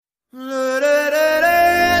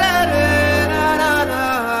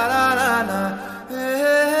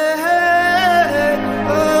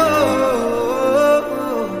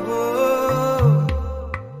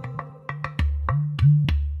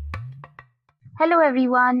Hello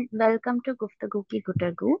everyone, welcome to गुफ्तगू की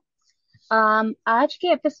गुटरगू। आज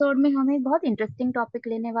के एपिसोड में हम एक बहुत इंटरेस्टिंग टॉपिक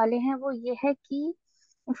लेने वाले हैं। वो ये है कि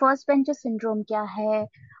फर्स्ट बेंचर सिंड्रोम क्या है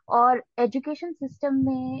और एजुकेशन सिस्टम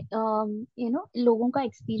में लोगों का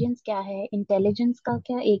एक्सपीरियंस क्या है। इंटेलिजेंस का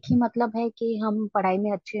क्या एक ही मतलब है कि हम पढ़ाई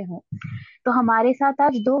में अच्छे हों? तो हमारे साथ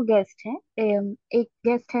आज दो गेस्ट हैं। एक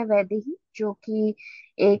गेस्ट है वैदेही, जो कि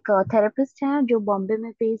एक थेरेपिस्ट हैं जो बॉम्बे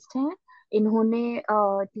में बेस्ड हैं। इन्होंने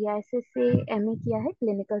टीआईएसएस से एमए किया है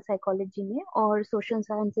क्लिनिकल साइकोलॉजी में, और सोशल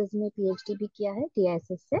साइंसेज में पीएचडी भी किया है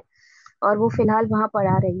टीआईएसएस से, और वो फिलहाल वहाँ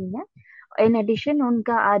पढ़ा रही हैं। इन एडिशन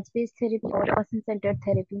उनका आज बेस्ड थेरेपी और पर्सन सेंटर्ड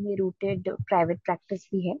थेरेपी में रूटेड प्राइवेट प्रैक्टिस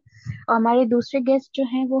भी है। और हमारे दूसरे गेस्ट जो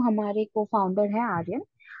हैं वो हमारे को फाउंडर हैं आर्यन,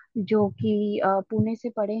 जो कि पुणे से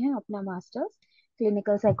पढ़े हैं अपना मास्टर्स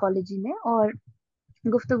क्लिनिकल साइकोलॉजी में, और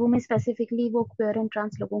गुफ्तगू में स्पेसिफिकली वो क्वेयर एंड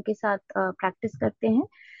ट्रांस लोगों के साथ प्रैक्टिस करते हैं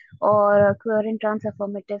और queer and trans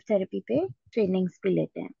affirmative therapy पे ट्रेनिंग्स भी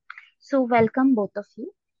लेते हैं। So welcome both of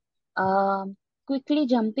you. Quickly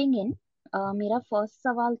jumping इन, मेरा फर्स्ट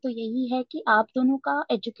सवाल तो यही है कि आप दोनों का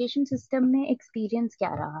एजुकेशन सिस्टम में एक्सपीरियंस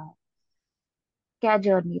क्या रहा है, क्या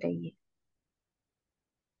जर्नी रही है?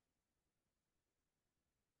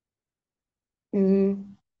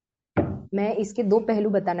 हम्म, मैं इसके दो पहलू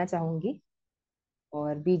बताना चाहूंगी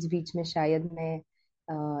और बीच बीच में शायद मैं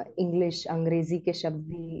इंग्लिश अंग्रेजी के शब्द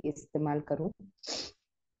भी इस्तेमाल करूं।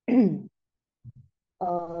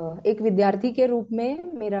 एक विद्यार्थी के रूप में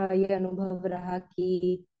मेरा ये अनुभव रहा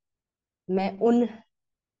कि मैं उन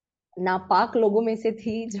नापाक लोगों में से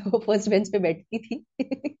थी जो फर्स्ट बेंच पे बैठती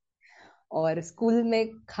थी। और स्कूल में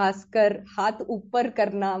खासकर हाथ ऊपर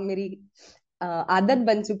करना मेरी आदत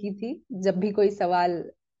बन चुकी थी। जब भी कोई सवाल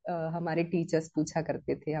हमारे टीचर्स पूछा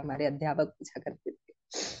करते थे, हमारे अध्यापक पूछा करते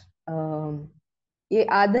थे, ये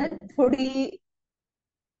आदत थोड़ी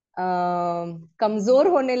कमजोर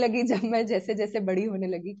होने लगी जब मैं जैसे जैसे बड़ी होने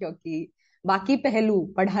लगी, क्योंकि बाकी पहलू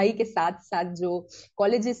पढ़ाई के साथ साथ जो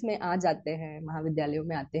कॉलेजेस में आ जाते हैं, महाविद्यालयों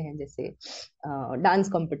में आते हैं, जैसे डांस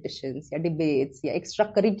कॉम्पिटिशन्स या डिबेट्स या एक्स्ट्रा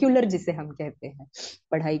करिकुलर जिसे हम कहते हैं,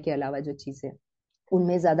 पढ़ाई के अलावा जो चीजें,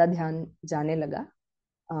 उनमें ज्यादा ध्यान जाने लगा।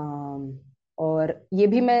 अम, और ये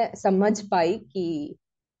भी मैं समझ पाई कि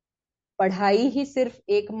पढ़ाई ही सिर्फ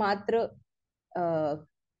एकमात्र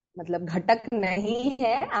मतलब घटक नहीं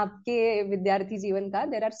है आपके विद्यार्थी जीवन का।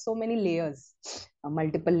 There are so many layers,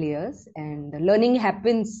 multiple layers, and learning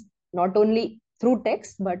happens not only through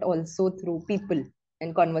text but also through people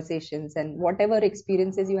and conversations and what ever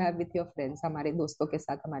experiences you have with your friends, हमारे दोस्तों के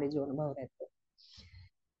साथ हमारे जो अनुभव रहते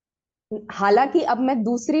हैं। हालांकि अब मैं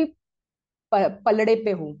दूसरी पलड़े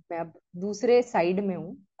पे हूँ, मैं अब दूसरे साइड में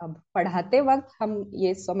हूँ। अब पढ़ाते वक्त हम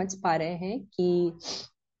ये समझ पा रहे हैं कि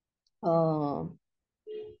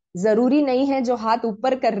जरूरी नहीं है जो हाथ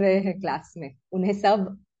ऊपर कर रहे हैं क्लास में उन्हें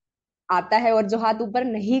सब आता है, और जो हाथ ऊपर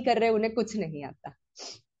नहीं कर रहे उन्हें कुछ नहीं आता।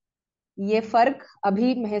 ये फर्क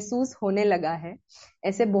अभी महसूस होने लगा है।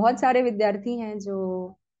 ऐसे बहुत सारे विद्यार्थी हैं जो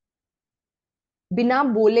बिना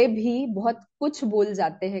बोले भी बहुत कुछ बोल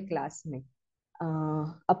जाते हैं क्लास में,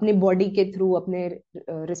 अपनी बॉडी के थ्रू, अपने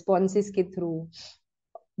रिस्पॉन्सेस के थ्रू।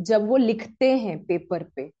 जब वो लिखते हैं पेपर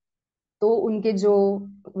पे तो उनके जो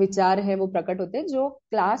विचार है वो प्रकट होते हैं, जो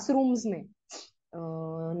क्लासरूम्स में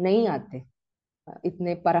नहीं आते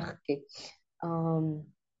इतने परख के।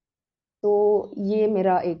 तो ये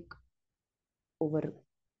मेरा एक ओवर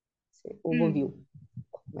से ओवरव्यू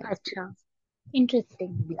हम्म। माय अच्छा, एक्सपीरियंस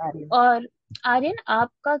इंटरेस्टिंग। भी आ रही है। और आर्यन,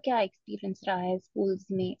 आपका क्या एक्सपीरियंस रहा है स्कूल्स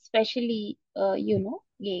में, स्पेशली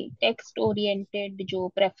ये टेक्स्ट ओरिएंटेड जो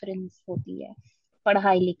प्रेफरेंस होती है,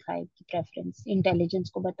 पढ़ाई लिखाई की प्रेफरेंस इंटेलिजेंस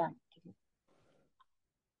को बताने के लिए?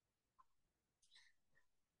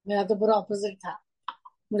 मेरा तो पूरा ऑपोजिट था।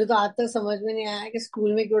 मुझे तो आज तक समझ में नहीं आया कि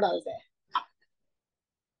स्कूल में क्यों डालते हैं,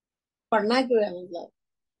 पढ़ना क्यों है मतलब।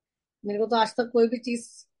 मेरे को तो आज तक कोई भी चीज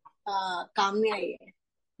काम नहीं आई है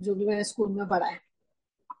जो भी मैंने स्कूल में पढ़ा है।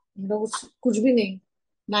 मेरे को कुछ कुछ भी नहीं।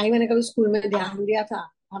 ना ही मैंने कभी स्कूल में ध्यान दिया था,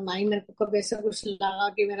 और ना ही मेरे को कभी ऐसा कुछ लगा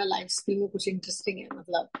कि मेरा लाइफ स्किल में कुछ इंटरेस्टिंग है।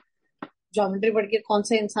 मतलब ज्योमेट्री पढ़ के कौन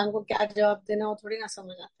से इंसान को क्या जवाब देना वो थोड़ी ना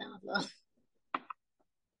समझ आता है मतलब।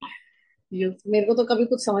 ये मेरे को तो कभी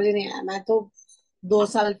कुछ समझ ही नहीं आया। मैं तो 2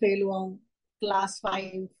 साल फेल हुआ हूँ, क्लास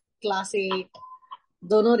 5 क्लास 8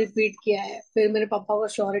 दोनों रिपीट किया है। फिर मेरे पापा को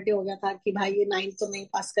श्योरिटी हो गया था कि भाई ये 9th तो नहीं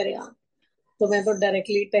पास करेगा, तो मैं तो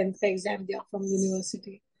डायरेक्टली 10th का एग्जाम दिया फ्रॉम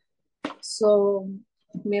यूनिवर्सिटी। सो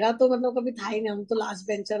मेरा तो मतलब कभी था ही नहीं। हम तो लास्ट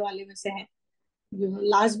बेंचर वाले में से हैं।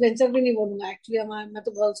 लास्ट बेंचर भी नहीं बोलूंगा एक्चुअली, हमारा मैं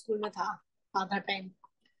तो गर्ल्स स्कूल में था आधा टाइम।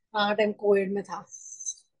 आधा टाइम कोएड में था।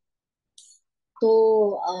 तो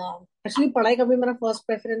एक्चुअली पढ़ाई कभी मेरा फर्स्ट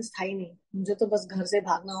प्रेफरेंस था ही नहीं। मुझे तो बस घर से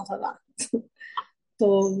भागना होता था।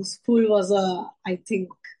 तो school was I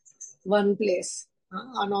think one place.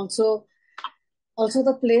 And also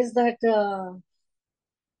the place that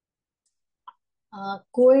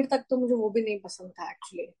coed तक तो मुझे वो भी नहीं पसंद था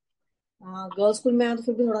एक्चुअली. गर्ल्स स्कूल में आया तो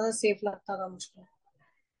फिर भी थोड़ा सा सेफ लगता था मुझको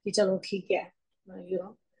कि चलो ठीक है.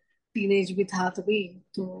 टीनेज भी था तभी,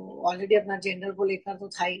 तो ऑलरेडी अपना जेंडर को लेकर तो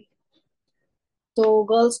था ही. तो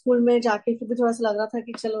गर्ल्स स्कूल में जाके फिर भी थोड़ा सा लग रहा था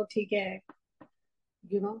कि चलो ठीक है.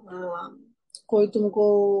 यू नो कोई तुमको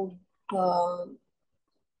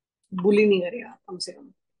बुली नहीं करेगा कम से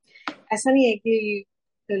कम. ऐसा नहीं है कि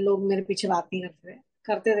लोग मेरे पीछे बात नहीं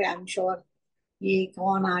करते थे, आई एम श्योर. ये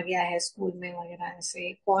कौन आ गया है स्कूल में वगैरह,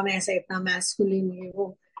 ऐसे कौन है ऐसा इतना मैस्कुलिन ये वो.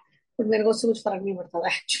 बट मेरे को उससे कुछ फर्क नहीं पड़ता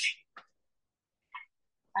था actually.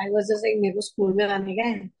 I was just like मेरे को स्कूल में आने का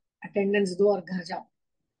है, अटेंडेंस दो और घर जाओ.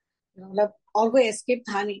 मतलब और कोई एस्केप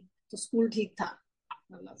था नहीं, तो स्कूल ठीक था,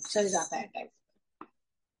 मतलब चल जाता है टाइम.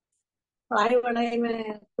 पढ़ाई वढ़ाई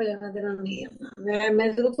में कोई लेना देना नहीं है अपना.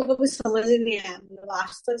 मेरे को तो कभी समझ ही नहीं आया, मतलब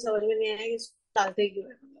आज तक समझ में नहीं आया कि डालते क्यों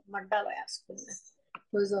है. मतलब मत डालो यार स्कूल में,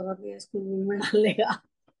 कोई जरूरत नहीं है स्कूल में डालने का.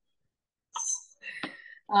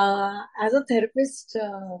 एज अ थेरेपिस्ट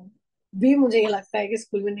भी मुझे ये लगता है कि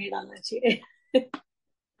स्कूल में नहीं डालना चाहिए.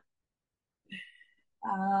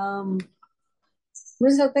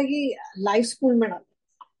 मुझे लगता है कि लाइफ स्कूल में डालो.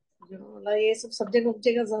 मतलब ये सब सब्जेक्ट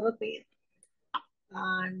वब्जेक्ट का जरूरत नहीं है.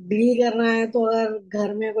 डील करना है तो अगर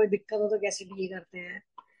घर में कोई दिक्कत हो तो कैसे डील करते हैं,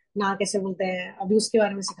 ना कैसे बोलते हैं, अब्यूज के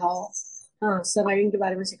बारे में सिखाओ. हाँ, सर्वाइविंग के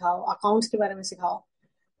बारे में सिखाओ, अकाउंट्स के बारे में सिखाओ,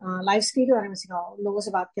 लाइफ स्किल के बारे में सिखाओ, लोगों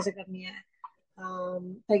से बात कैसे करनी है.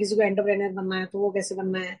 किसी को एंटरप्रेन्योर बनना है तो वो कैसे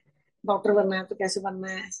बनना है, डॉक्टर बनना है तो कैसे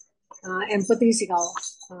बनना है. एम्पथी सिखाओ.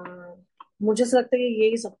 मुझे ऐसा लगता है कि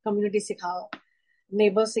यही सब कम्युनिटी सिखाओ.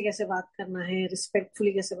 नेबर से कैसे बात करना है,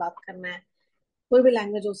 रिस्पेक्टफुली कैसे बात करना है. कोई भी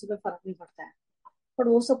लैंग्वेज हो, उससे कोई फर्क नहीं पड़ता है. पर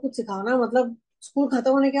वो सब कुछ सिखाओ ना. मतलब स्कूल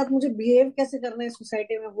खत्म होने के बाद मुझे बिहेव कैसे करना है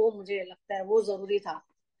सोसाइटी में, वो मुझे लगता है वो जरूरी था.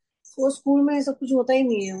 वो स्कूल में सब कुछ होता ही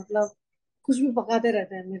नहीं है. मतलब कुछ भी पकाते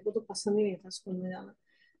रहते हैं. मेरे को तो पसंद ही नहीं था स्कूल में जाना.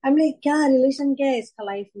 आई मीन क्या रिलेशन क्या है इसका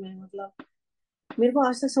लाइफ में, मतलब मेरे को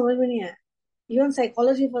आज तक समझ में नहीं आया. Even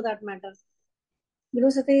psychology for that matter मेरे को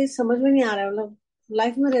सत्य समझ में नहीं आ रहा है. मतलब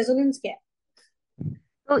लाइफ में रेजोनेंस क्या है.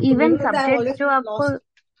 तो तो मेरे इवन को लगता है आई सब्जेक्ट्स ऑलवेज जो आपको, लॉस्ट.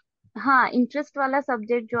 हाँ, इंटरेस्ट वाला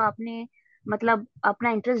सब्जेक्ट जो आपने मतलब अपना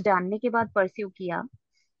इंटरेस्ट जानने के बाद परस्यू किया,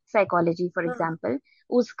 साइकोलॉजी फॉर हाँ, एग्जांपल,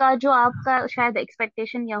 उसका जो आपका शायद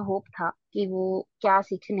एक्सपेक्टेशन या होप था कि वो क्या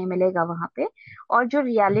सीखने मिलेगा वहां पे, और जो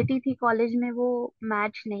रियलिटी थी कॉलेज में वो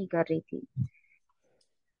मैच नहीं कर रही थी.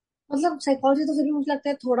 मतलब साइकोलॉजी तो फिर भी मुझे लगता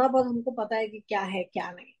है थोड़ा बहुत हमको पता है कि क्या है क्या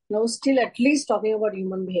नहीं. मतलब still at least talking about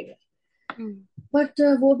human behaviour. Hmm. But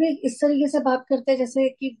वो भी इस तरीके से बात करते हैं जैसे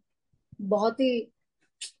कि बहुत ही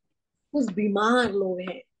कुछ बीमार लोग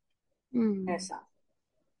हैं. हम्म. ऐसा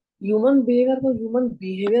ह्यूमन बिहेवियर को ह्यूमन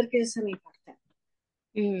बिहेवियर के जैसा नहीं पढ़ते हैं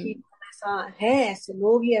कि हम्म. ऐसा है, ऐसे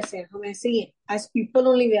लोग ही ऐसे हैं, हम ऐसे ही हैं, as people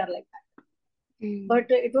only we are like that. Hmm.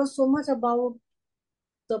 But it was so much about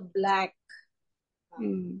the black.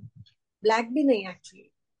 Hmm. Black भी नहीं actually,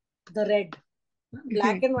 the red. Hmm.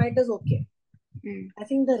 Black and white is okay. Hmm. I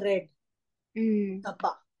think the red हम्म. धब्बा,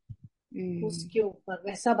 हम्म. उसके ऊपर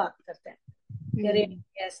वैसा बात करते हैं कि अरे हम्म.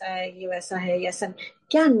 ये ऐसा है, ये वैसा है, ये ऐसा नहीं.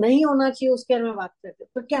 क्या नहीं होना चाहिए उसके बारे में बात करते हैं,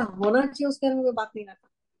 पर क्या होना चाहिए उसके बारे में कोई बात नहीं करता.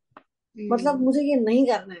 मतलब हम्म. मुझे ये नहीं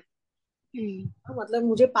करना है. हम्म. मतलब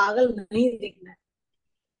मुझे पागल नहीं दिखना है,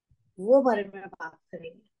 वो बारे में बात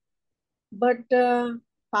करेंगे. बट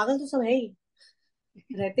पागल तो सब है ही.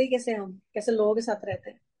 रहते ही कैसे, हम कैसे लोगों के साथ रहते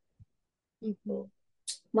हैं. हम्म. तो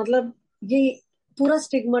मतलब ये पूरा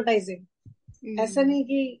स्टिग्माटाइजिंग. ऐसा हम्म. नहीं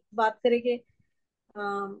कि बात करें कि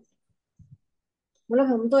मतलब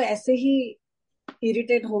हम तो ऐसे ही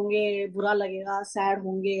इरिटेट होंगे, बुरा लगेगा, सैड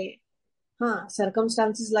होंगे. हाँ,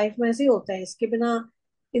 सरकमस्टांसिस लाइफ में ऐसे ही होता है. इसके बिना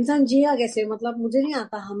इंसान जिया कैसे. मतलब मुझे नहीं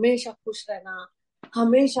आता हमेशा खुश रहना,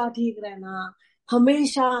 हमेशा ठीक रहना,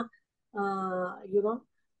 हमेशा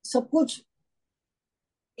सब कुछ.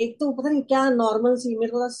 एक तो पता नहीं क्या नॉर्मल सी,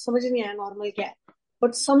 मेरे को तो समझ नहीं आया नॉर्मल क्या है.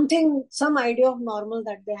 But something, some idea of normal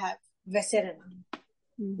that they have, वैसे रहना.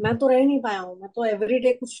 मैं तो रह नहीं पाया हूँ. मैं तो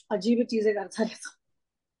एवरीडे कुछ अजीब चीजें करता रहता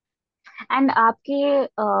एंड आपके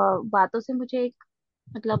बातों से मुझे एक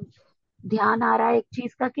मतलब ध्यान आ रहा है एक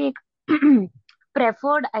चीज का कि एक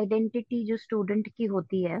प्रेफर्ड आइडेंटिटी जो स्टूडेंट की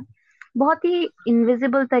होती है बहुत ही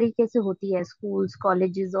इनविजिबल तरीके से होती है schools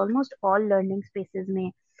colleges almost all learning spaces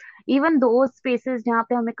में. इवन दो स्पेसेस जहाँ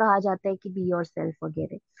पे हमें कहा जाता है कि बी योर सेल्फ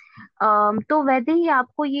वगैरह. तो वैसे ही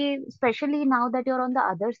आपको ये specially now that you are on the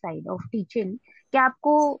other side of teaching, क्या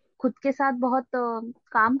आपको खुद के साथ बहुत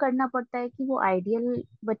काम करना पड़ता है कि वो आइडियल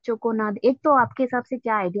बच्चों को ना, एक तो आपके हिसाब से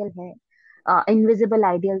क्या आइडियल है इनविजिबल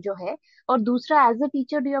आइडियल जो है, और दूसरा as a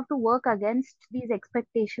teacher do you have to work against these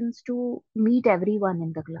expectations to meet everyone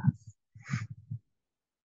in the class?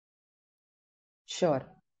 Sure.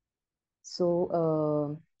 So,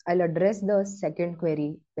 I'll address the second query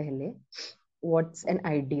pehle. What's an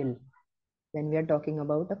ideal when we are talking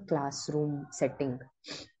about a classroom setting?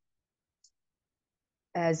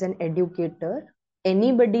 As an educator,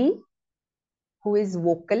 anybody who is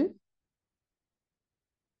vocal,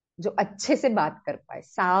 जो अच्छे से बात कर पाए,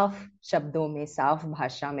 साफ शब्दों में, साफ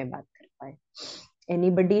भाषा में बात कर पाए,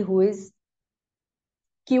 एनीबडी हु इज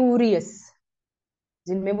क्यूरियस,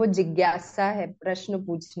 जिनमें वो जिज्ञासा है प्रश्न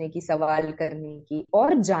पूछने की, सवाल करने की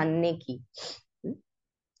और जानने की,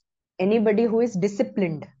 एनीबडी हु इज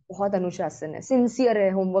डिसिप्लिन्ड, बहुत अनुशासन है, सिंसियर है,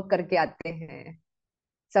 होमवर्क करके आते हैं,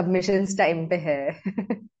 सबमिशंस टाइम पे है,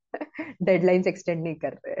 डेडलाइंस एक्सटेंड नहीं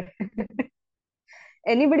कर रहे,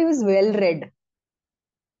 anybody who is well read,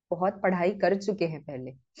 बहुत पढ़ाई कर चुके हैं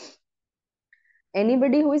पहले,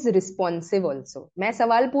 anybody who is responsive also, मैं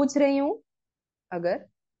सवाल पूछ रही हूँ अगर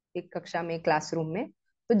एक कक्षा में, क्लासरूम में,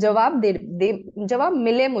 तो जवाब जवाब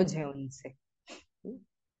मिले मुझे उनसे,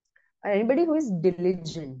 एनीबडी हु इज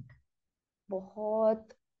डिलिजेंट, बहुत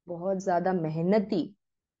बहुत ज्यादा मेहनती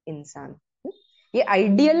इंसान, ये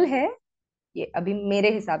आइडियल है, ये अभी मेरे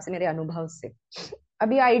हिसाब से, मेरे अनुभव से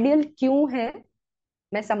अभी आइडियल क्यों है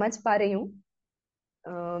मैं समझ पा रही हूँ,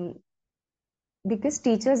 because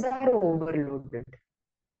teachers are overloaded.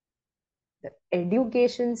 The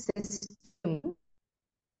education system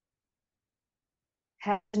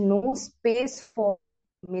has no space for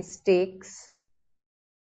mistakes,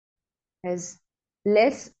 has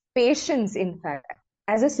less patience, in fact.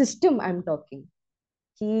 As a system, I'm talking,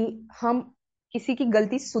 कि हम किसी की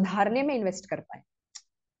गलती सुधारने में इन्वेस्ट कर पाए,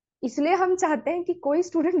 इसलिए हम चाहते हैं कि कोई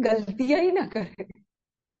स्टूडेंट गलतियां ही ना करे,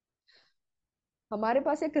 हमारे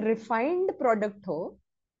पास एक रिफाइंड प्रोडक्ट हो,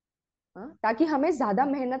 ताकि हमें ज्यादा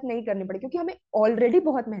मेहनत नहीं करनी पड़े, क्योंकि हमें ऑलरेडी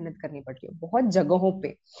बहुत मेहनत करनी पड़ती है बहुत जगहों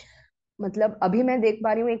पे। मतलब अभी मैं देख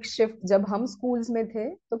पा रही हूँ एक शिफ्ट, जब हम स्कूल्स में थे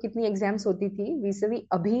तो कितनी एग्जाम्स होती थी, वीसवी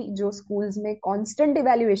अभी जो स्कूल्स में कांस्टेंट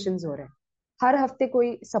इवैल्यूएशंस हो रहे हैं, हर हफ्ते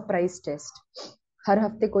कोई सरप्राइज टेस्ट, हर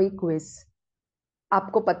हफ्ते कोई क्विज,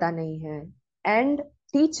 आपको पता नहीं है, and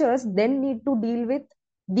teachers then need to deal with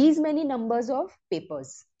these many numbers of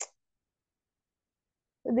papers,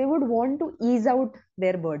 they would want to ease out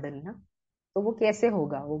there burden ना, तो वो कैसे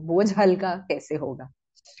होगा, वो बोझ हल्का कैसे होगा?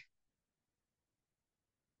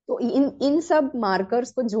 तो इन इन सब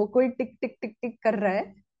मार्कर्स को जो कोई टिक टिक टिक टिक कर रहा है,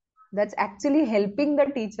 that's actually helping the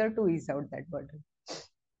teacher to ease out that burden.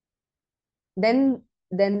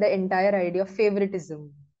 then the entire idea of favoritism,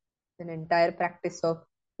 an entire practice of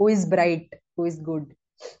who is bright, who is good,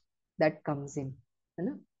 that comes in, है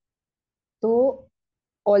ना? तो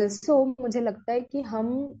ऑल्सो मुझे लगता है कि हम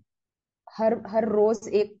हर हर रोज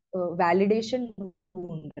एक वैलिडेशन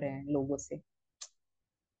ढूंढ रहे हैं लोगों से,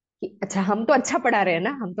 कि अच्छा हम तो अच्छा पढ़ा रहे हैं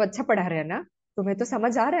ना, हम तो अच्छा पढ़ा रहे हैं ना, तुम्हें तो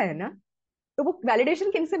समझ आ रहा है ना। तो वो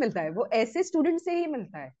वैलिडेशन किन से मिलता है? वो ऐसे स्टूडेंट से ही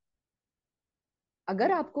मिलता है।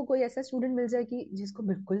 अगर आपको कोई ऐसा स्टूडेंट मिल जाए कि जिसको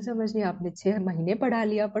बिल्कुल समझ नहीं, आपने 6 महीने पढ़ा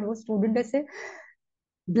लिया, पर वो स्टूडेंट ऐसे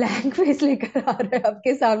ब्लैंक फेस लेकर आ रहा है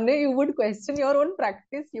आपके सामने, you would question your own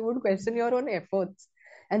practice, you would question your own efforts,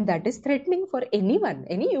 and that is threatening for anyone,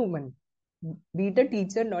 any human, B it a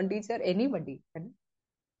teacher, non teacher, anybody, है ना?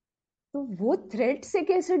 तो वो थ्रेट से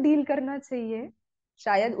कैसे डील करना चाहिए,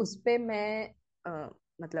 शायद उस पे मैं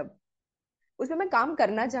मतलब उस पे मैं काम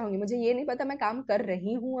करना चाहूंगी। मुझे ये नहीं पता मैं काम कर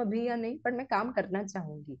रही हूँ अभी या नहीं, पर मैं काम करना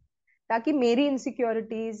चाहूंगी, ताकि मेरी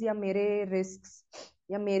इनसिक्योरिटीज या मेरे रिस्क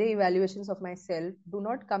या मेरे इवेल्युएशंस of my self do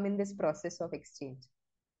not come in this process of exchange.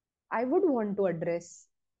 I would want to address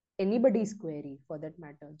anybody's query for that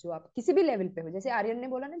matter, जो आप किसी भी लेवल पे हो। जैसे आर्यन ने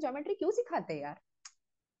बोला ना, ज्योमेट्री क्यों सिखाते हैं यार,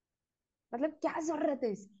 मतलब क्या जरूरत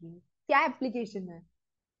है इसकी, क्या एप्लीकेशन है?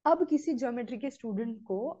 अब किसी ज्योमेट्री के स्टूडेंट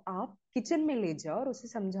को आप किचन में ले जाओ और उसे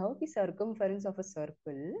समझाओ कि circumference of a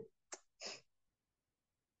circle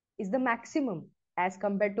is the maximum age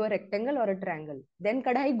compare to a rectangle और अ ट्रायंगल, देन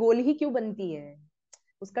कढ़ाई गोल ही क्यों बनती है,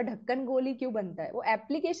 उसका ढक्कन गोल ही क्यों बनता है, वो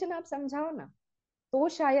एप्लीकेशन आप समझाओ ना, तो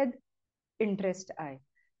शायद इंटरेस्ट आए।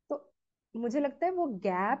 तो मुझे लगता है वो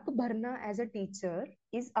गैप भरना as a teacher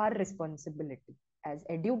is our responsibility, as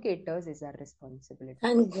educators is our responsibility.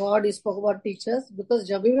 Thank God you spoke about teachers, because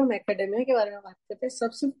जब भी हम एकेडमिया के बारे में बात करते हैं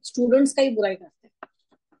सब सिर्फ स्टूडेंट्स का ही बुराई करते हैं।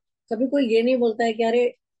 कभी कोई ये नहीं बोलता है कि अरे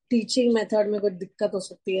टीचिंग मेथड में कोई दिक्कत हो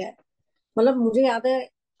सकती है। मतलब मुझे याद है,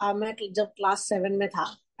 मैं जब क्लास 7 में था,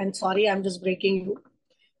 and sorry I am just breaking you,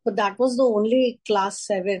 but that was the only class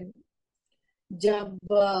 7 जब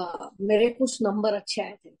मेरे कुछ नंबर अच्छे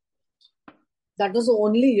आए थे। That was the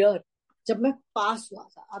only year जब मैं पास हुआ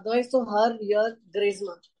था, अदरवाइज तो हर year graze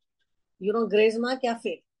mark, graze mark या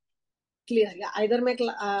फेल, क्लियर, या आइदर मैं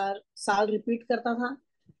साल रिपीट करता था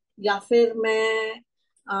या फिर मैं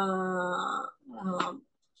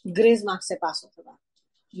ग्रेज मार्क्स से पास होता था,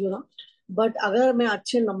 यू नो बट अगर मैं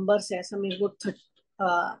अच्छे नंबर से, ऐसा मेरे को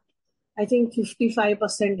आई थिंक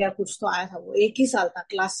 55% या कुछ तो आया था, वो एक ही साल था,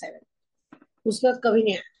 क्लास 7, उसके बाद कभी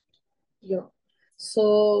नहीं आया, यू नो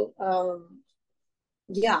सो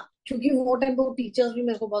या क्योंकि वो टाइम पे वो टीचर्स भी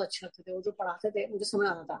मेरे को बहुत अच्छे लगते थे, वो जो पढ़ाते थे मुझे समझ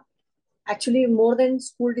आता था, actually more than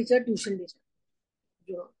school teacher, tuition teacher,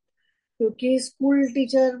 you know क्योंकि स्कूल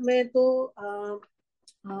टीचर में तो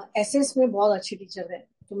एसएस में बहुत अच्छे टीचर थे,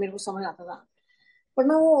 तो मेरे को समझ आता था। पर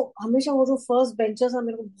ना वो हमेशा वो जो फर्स्ट बेंचर्स है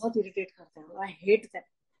मेरे को बहुत इरिटेट करते हैं, आई हेट दैट।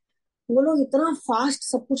 वो लोग इतना फास्ट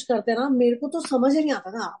सब कुछ करते हैं ना, मेरे को तो समझ ही नहीं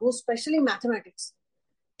आता था, वो स्पेशली मैथमेटिक्स।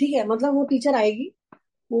 ठीक है, मतलब वो टीचर आएगी,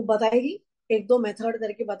 वो बताएगी, एक दो मेथड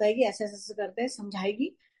करके बताएगी, ऐसे ऐसे ऐसे करते हैं,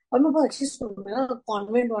 समझाएगी। और मैं बहुत अच्छी स्कूल में ना,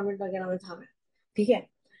 कॉन्वेंट वॉन्वेंट वगैरह में था मैं, ठीक है,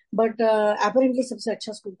 बट अपेरेंटली सबसे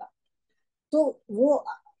अच्छा स्कूल था। तो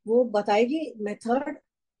वो बताएगी मेथड,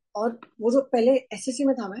 और वो जो पहले एसएससी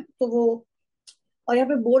में था मैं, तो वो, और यहाँ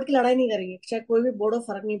पे बोर्ड की लड़ाई नहीं करेंगे, चाहे कोई भी बोर्ड हो,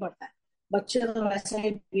 फर्क नहीं पड़ता है, बच्चे तो वैसा ही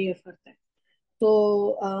बिहेव करते हैं। तो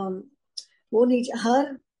वो नीचे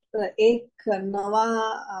हर एक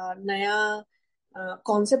नया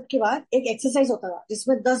कॉन्सेप्ट के बाद एक एक्सरसाइज होता था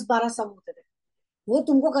जिसमें 10-12 सम होते थे, वो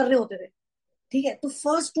तुमको करने होते थे। ठीक है, तो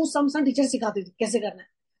फर्स्ट 2 सम्स ना टीचर सिखाती थी कैसे करना है,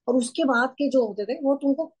 और उसके बाद के जो होते थे वो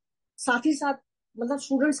तुमको साथ ही साथ, मतलब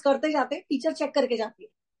स्टूडेंट्स करते जाते, टीचर चेक करके जाती है,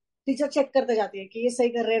 टीचर चेक करते जाती है कि ये सही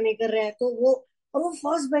कर रहे हैं नहीं कर रहे हैं, तो वो, और वो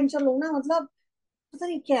फर्स्ट बेंचर लोग ना, मतलब पता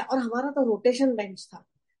नहीं क्या है। और हमारा तो रोटेशन बेंच था,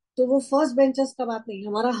 तो वो फर्स्ट बेंचर्स का बात नहीं,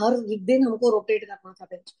 हमारा हर दिन हमको रोटेट करना था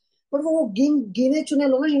बेंच। पर वो गिने चुने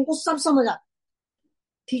लोग हैं जिनको सब समझ आता,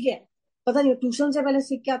 ठीक है। पता नहीं ट्यूशन से पहले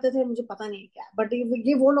सीख के आते थे, मुझे पता नहीं क्या, बट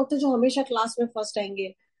ये वो लोग थे जो हमेशा क्लास में फर्स्ट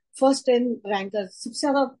आएंगे, फर्स्ट 10 रैंकर, सबसे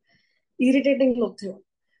ज्यादा इरिटेटिंग लोग थे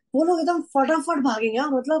वो लोग एकदम फटाफट भागेंगे, हाँ,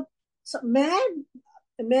 मतलब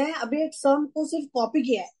मैं अभी एक सम को सिर्फ कॉपी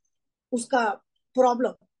किया है, उसका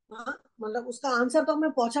प्रॉब्लम, हाँ, मतलब उसका आंसर तो मैं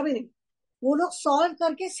पहुंचा भी नहीं, वो लोग सॉल्व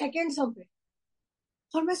करके सेकेंड सम पे,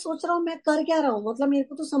 और मैं सोच रहा हूँ मैं कर क्या रहा हूँ, मतलब मेरे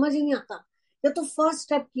को तो समझ ही नहीं आता। या तो फर्स्ट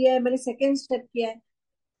स्टेप किया है मैंने, सेकेंड स्टेप किया है,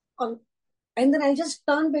 और and then I just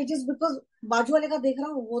turn pages, because बाजू वाले का देख रहा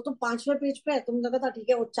हूँ, वो तो 5वें पेज पे है, तुम लगा था ठीक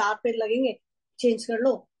है वो 4 पेज लगेंगे, चेंज कर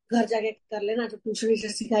लो, घर जाके कर लेना, जब ट्यूशन टीचर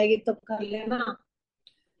सिखाएगी तब कर लेना,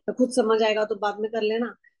 तो खुद समझ आएगा तो बाद में कर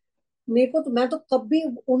लेना। मेरे को तो, मैं तो कभी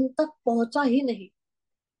उन तक पहुंचा ही नहीं,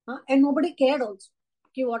 हाँ, एंड नोबडी केयर्ड ऑल्सो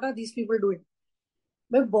कि what are these people doing.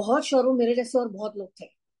 मैं बहुत श्योर हूँ मेरे जैसे और बहुत लोग थे,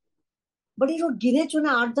 बट ये जो गिने चुने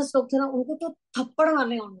 8-10 लोग थे ना, उनको तो थप्पड़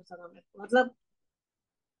मारने का मन होता था मेरे को, मतलब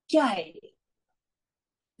क्या है ये,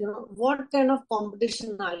 what kind of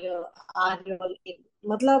competition are you in,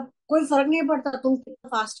 मतलब कोई फर्क नहीं पड़ता तुम कितना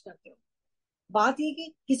फास्ट करते हो, बात ये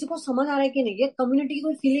कि किसी को समझ आ रहा है कि नहीं, ये कम्युनिटी की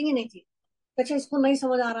कोई फीलिंग ही नहीं थी। अच्छा, इसको नहीं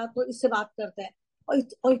समझ आ रहा तो इससे बात करते हैं,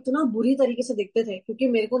 और इतना बुरी तरीके से देखते थे, क्योंकि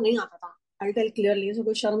मेरे को नहीं आता था, आई टेल क्लियरली, इसमें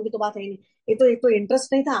कोई शर्म की तो बात है ही नहीं। एक तो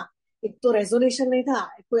इंटरेस्ट नहीं था, एक तो रेजोनेशन नहीं था,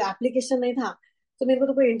 एक कोई एप्लीकेशन नहीं था, तो मेरे को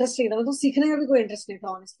तो कोई इंटरेस्ट नहीं था, मेरे को सीखने में भी कोई इंटरेस्ट नहीं था,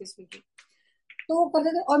 ऑनेस्टली स्पीकिंग। तो वो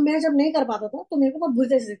करते थे, और मैं जब नहीं कर पाता था तो मेरे को बहुत बुरी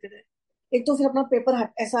तरह से देखते थे। एक तो फिर अपना पेपर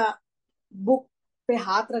ऐसा बुक पे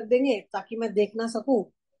हाथ रख देंगे ताकि मैं देख ना सकूं,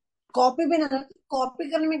 कॉपी भी ना, कॉपी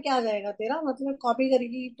करने में क्या जाएगा तेरा, मतलब कॉपी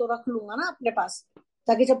करेगी तो रख लूंगा ना अपने पास,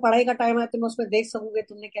 ताकि जब पढ़ाई का टाइम आए तो मैं उसमें देख सकूंगे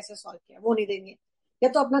तुमने कैसे सॉल्व किया, वो नहीं देंगे। या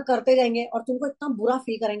तो अपना करते जाएंगे और तुमको इतना बुरा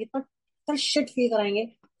फील कराएंगे, इतना इतना शिट फील कराएंगे,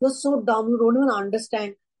 you so dumb, you don't even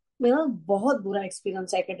understand. मेरा बहुत बुरा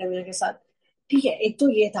एक्सपीरियंस है एकेडमिया के साथ। ठीक है, एक तो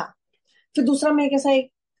ये था। फिर दूसरा मैं कैसा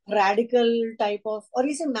एक रेडिकल टाइप ऑफ, और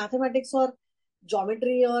ये सिर्फ मैथमेटिक्स और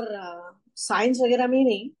ज्योमेट्री और साइंस वगैरह में ही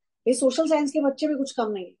नहीं, ये सोशल साइंस के बच्चे भी कुछ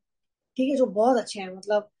कम नहीं है, ठीक है, जो बहुत अच्छे हैं,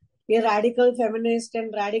 मतलब ये radical feminist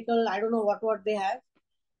and radical I don't know what what they have,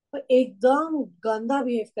 पर एकदम गंदा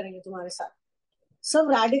बिहेव करेंगे तुम्हारे साथ। सब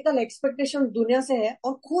रेडिकल एक्सपेक्टेशन दुनिया से है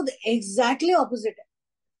और खुद एग्जैक्टली ऑपोजिट है।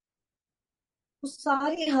 वो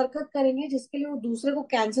सारी हरकत करेंगे जिसके लिए वो दूसरे को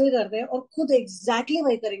कैंसिल कर दे, और खुद एग्जैक्टली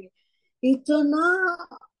वही करेंगे। इतना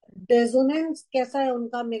डेजोनेंस कैसा है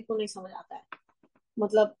उनका, मेरे को नहीं समझ आता है।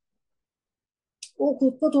 मतलब वो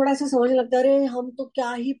खुद को थोड़ा सा समझ लगता है, अरे हम तो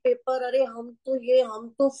क्या ही पेपर, अरे हम तो ये, हम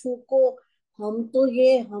तो फूको, हम तो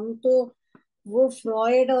ये, हम तो वो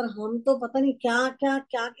फ्रॉइड, और हम तो पता नहीं क्या क्या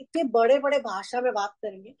क्या, इतने बड़े बड़े भाषा में बात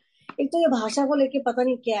करेंगे। एक तो ये भाषा को लेके पता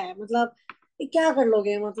नहीं क्या है, मतलब ये क्या कर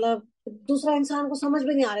लोगे, मतलब दूसरा इंसान को समझ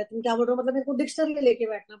भी नहीं आ रहा है तुम क्या बोल रहे हो, मतलब मेरे को डिक्शनरी लेके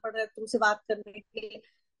बैठना पड़ रहा है तुमसे बात करने के लिए।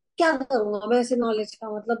 क्या करूंगा मैं ऐसे नॉलेज का,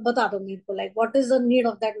 मतलब बता दो मेरे को, like what is the need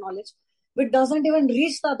of that knowledge. which doesn't even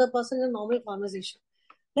reach the other person in a normal conversation.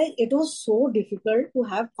 Like it was so difficult to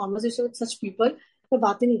have conversation with such people. मैं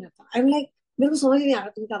बात ही नहीं करता. I'm like, मेरे को समझ ही नहीं आ रहा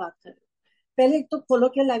तुम क्या बात कर रहे हो. पहले एक तो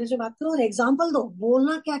कोलोकियल लैंग्वेज में बात करो और एग्जाम्पल दो,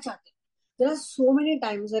 बोलना क्या चाहते हो. There are so many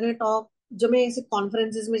times when I talk, जब मैं ऐसे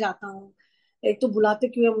कॉन्फ्रेंसेस में जाता हूँ. एक तो बुलाते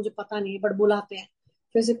क्यों है मुझे पता नहीं है, बट बुलाते हैं.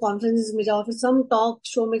 फिर से कॉन्फ्रेंसेस में जाओ, फिर सम टॉक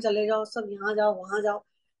शो में चले जाओ, सब यहाँ जाओ वहां जाओ.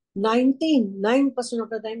 99% ऑफ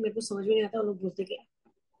द टाइम मेरे को समझ में नहीं आता वो लोग बोलते क्या है.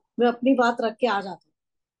 मैं अपनी बात रख के आ जाता हूँ,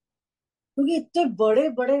 क्योंकि इतने बड़े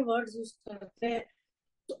बड़े वर्ड्स यूज करते हैं.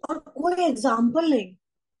 तो और कोई एग्जाम्पल नहीं,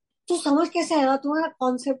 तो समझ कैसे आएगा तुम्हारा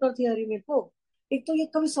कॉन्सेप्ट और थियरी मेरे को. एक तो ये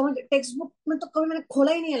कभी समझ, टेक्स्ट बुक में तो कभी मैंने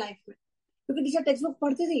खोला ही नहीं है लाइफ में, क्योंकि टीचर टेक्स्ट बुक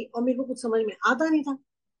पढ़ती थी और मेरे को कुछ समझ में आता नहीं था.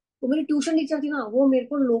 तो मेरी ट्यूशन टीचर थी ना, वो मेरे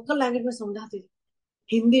को लोकल लैंग्वेज में समझाती थी,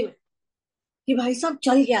 हिंदी में, कि भाई साहब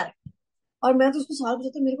चल क्या रहा है. और मैं तो उसको सवाल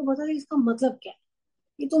पूछती, मेरे को बता दे इसका मतलब क्या है,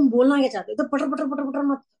 कि तुम बोलना क्या चाहते हो. तो पटर पटर पटर पटर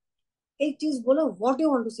मत, एक चीज बोलो, what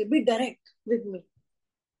you want to say, be direct with me.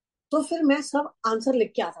 तो फिर मैं सब आंसर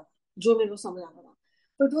लिख के आता था जो मेरे को समझ आता था.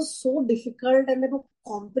 तो it was so difficult and मेरे को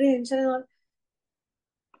कॉम्प्रिहेंशन. और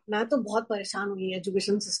मैं तो बहुत परेशान हुई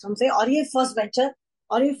एजुकेशन सिस्टम से. और ये फर्स्ट बेंचर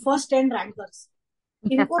और ये फर्स्ट 10 रैंकर्स,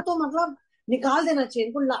 इनको तो मतलब निकाल देना चाहिए.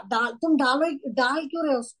 इनको तुम डाल क्यों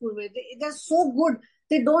रहे हो स्कूल में. They are so good,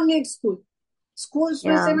 they don't need school. Schools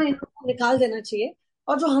में से या ना इनको निकाल देना चाहिए.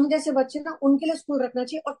 और जो हम जैसे बच्चे ना, उनके लिए स्कूल रखना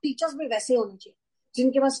चाहिए. और टीचर्स भी वैसे होने चाहिए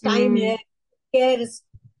जिनके पास टाइम है, केयर,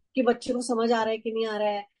 कि बच्चे को समझ आ रहा है कि नहीं आ रहा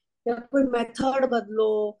है. या कोई मेथड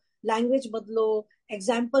बदलो, लैंग्वेज बदलो,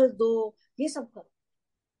 एग्जाम्पल दो, ये सब करो.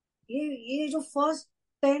 ये जो फर्स्ट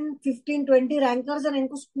 10, 15, 20 रैंकर्स हैं,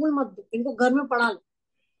 इनको स्कूल मत दो, इनको घर में पढ़ा लो,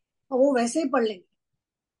 और वो वैसे ही पढ़ लेंगे.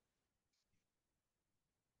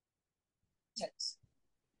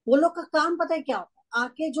 वो लोग का काम पता है क्या होता है,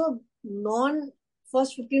 आके जो नॉन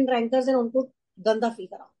फर्स्ट 15 रैंकर्स हैं उनको गंदा फील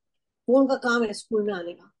कराओ. वो उनका काम है स्कूल में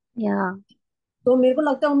आने का. या तो मेरे को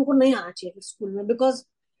लगता है उनको नहीं आना चाहिए फिर स्कूल में, बिकॉज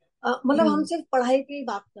मतलब हम सिर्फ पढ़ाई की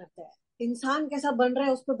बात करते हैं, इंसान कैसा बन रहा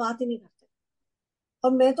है उस पर बात ही नहीं करते.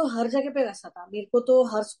 और मैं तो हर जगह पे वैसा था. मेरे को तो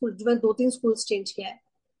हर स्कूल, जो मैं 2-3 स्कूल चेंज किया है,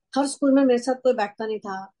 हर स्कूल में मेरे साथ कोई बैठता नहीं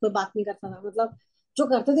था, कोई बात नहीं करता था. मतलब जो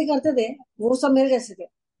करते थे वो सब मेरे जैसे थे,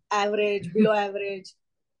 एवरेज, बिलो एवरेज.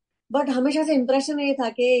 बट हमेशा से इंप्रेशन ये था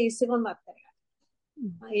कि इससे कौन बात करेगा.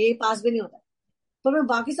 हाँ, ये पास भी नहीं होता. तो मैं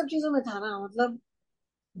बाकी सब चीजों में था ना, मतलब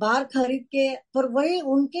बाहर खरीद के. पर वही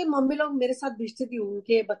उनके मम्मी लोग मेरे साथ भेजती थी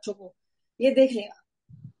उनके बच्चों को, ये देख लेगा,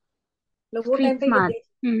 मतलब वो टाइम स्ट्रीट पे ये स्मार्ट. देख.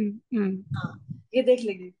 हम्म. हाँ, ये देख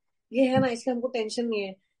लेगी, ये है ना, इसका हमको टेंशन नहीं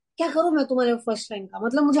है. क्या करूं मैं तुम्हारे फर्स्ट रैंक का,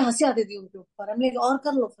 मतलब मुझे हंसी आती थी उनके ऊपर. हम लोग और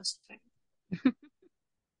कर लो फर्स्ट रैंक.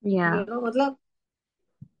 या मतलब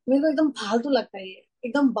मेरे को एकदम फालतू लगता है ये,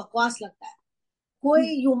 एकदम बकवास लगता है.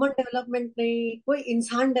 कोई ह्यूमन डेवलपमेंट नहीं, कोई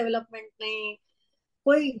इंसान डेवलपमेंट नहीं,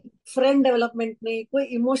 कोई फ्रेंड डेवलपमेंट नहीं, कोई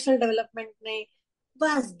इमोशनल डेवलपमेंट नहीं.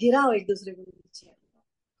 बस गिराओ एक दूसरे को नीचे.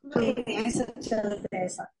 नहीं, ऐसा चलता है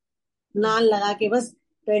ऐसा, नाल लगा के बस.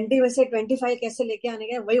 20 में से 25 कैसे लेके आने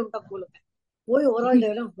का, वही उनका गोल होता है. वही ओवरऑल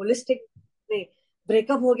डेवलप, होलिस्टिक नहीं.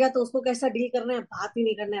 ब्रेकअप हो गया तो उसको कैसा डील करना है, बात ही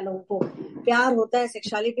नहीं करना है लोगों को. प्यार होता है,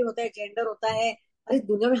 सेक्सुअलिटी होता है, जेंडर होता है. अरे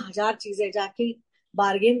दुनिया में हजार चीजें, जाके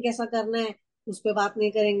बार्गेन कैसा करना है उस पर बात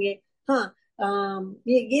नहीं करेंगे. हाँ,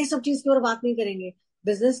 ये सब चीज की और बात नहीं करेंगे.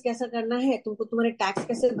 बिजनेस कैसा करना है तुमको, तुम्हारे टैक्स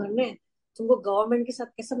कैसे भरने हैं तुमको, गवर्नमेंट के साथ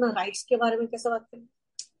कैसे अपना राइट्स के बारे में कैसे बात करें,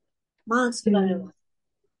 मार्क्स के बारे में बात.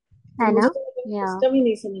 तो है मुझे ना. तो या सिस्टम ही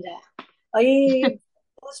नहीं समझ आया. और ये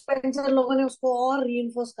पोस्ट पेंशन लोगों ने उसको और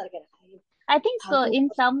रीइंफोर्स करके रखा है, ये आई थिंक फालतू. इन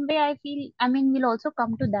सम वे I feel, I mean will also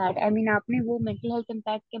come to that. I mean आपने वो मेंटल हेल्थ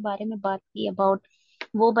इम्पैक्ट के बारे में बात की अबाउट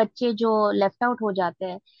वो बच्चे जो लेफ्ट आउट हो जाते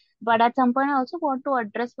हैं. But at some point I also want to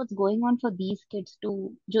address what's going on for these kids to,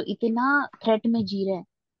 जो इतना थ्रेट में जी रहे हैं,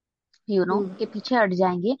 के पीछे हट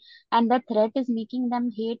जाएंगे. And that threat is making them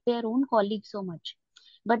hate their own colleague so much.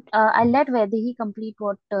 But I'll let Vaidehi complete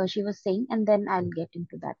what she was saying, and then I'll get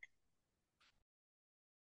into that.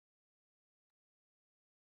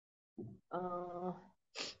 uh,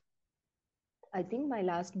 I think my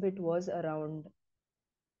last bit was around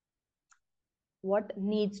what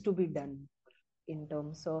needs to be done in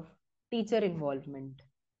terms of teacher involvement.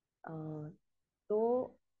 तो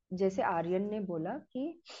जैसे आर्यन ने बोला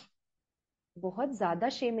कि बहुत ज्यादा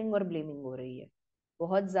shaming और blaming हो रही है,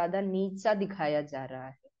 बहुत ज्यादा नीचा दिखाया जा रहा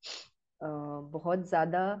है, बहुत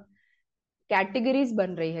ज्यादा कैटेगरीज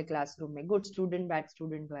बन रही है क्लासरूम में, गुड स्टूडेंट बैड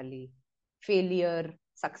स्टूडेंट वाली, फेलियर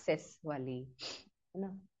सक्सेस वाली, है ना.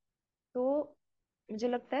 तो मुझे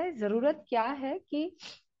लगता है जरूरत क्या है कि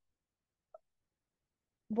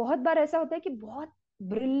बहुत बार ऐसा होता है कि बहुत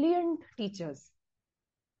ब्रिलियंट टीचर्स,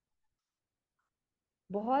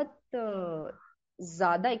 बहुत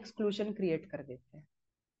ज्यादा एक्सक्लूजन क्रिएट कर देते हैं,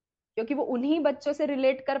 क्योंकि वो उन्हीं बच्चों से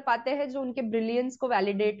रिलेट कर पाते हैं जो उनके ब्रिलियंस को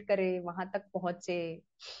वैलिडेट करे, वहां तक पहुंचे,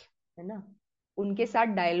 है ना, उनके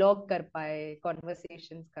साथ डायलॉग कर पाए,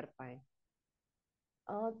 कॉन्वर्सेशंस कर पाए।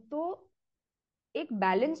 तो एक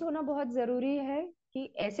बैलेंस होना बहुत जरूरी है कि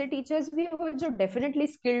ऐसे टीचर्स भी हो जो डेफिनेटली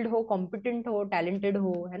स्किल्ड हो, कॉम्पिटेंट हो, टैलेंटेड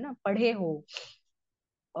हो, है ना, पढ़े हो,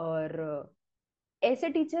 और ऐसे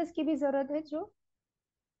टीचर्स की भी जरूरत है जो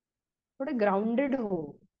थोड़े ग्राउंडेड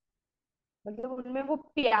हो, मतलब उनमें वो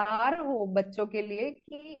प्यार हो बच्चों के लिए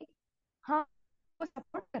कि हाँ, वो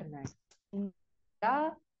सपोर्ट करना है,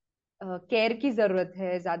 ज्यादा केयर की जरूरत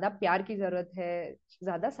है, ज्यादा प्यार की जरूरत है,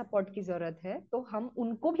 ज्यादा सपोर्ट की जरूरत है, तो हम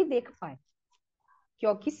उनको भी देख पाए,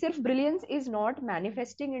 क्योंकि सिर्फ brilliance is not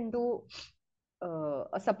manifesting into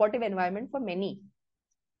a supportive environment for many,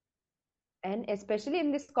 and specially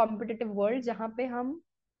in this competitive world जहाँ पे हम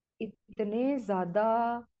इतने ज्यादा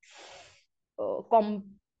कॉम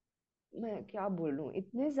मैं क्या बोलूं,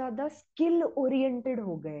 इतने ज्यादा स्किल ओरिएंटेड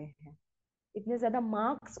हो गए हैं, इतने ज्यादा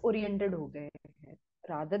मार्क्स ओरिएंटेड हो गए हैं,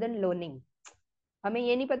 रादर देन लर्निंग। हमें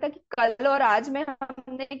ये नहीं पता कि कल और आज में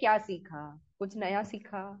हमने क्या सीखा, कुछ नया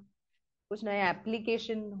सीखा, कुछ नया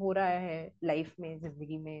एप्लीकेशन हो रहा है लाइफ में,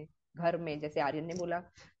 जिंदगी में, घर में, जैसे आर्यन ने बोला,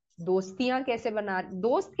 दोस्त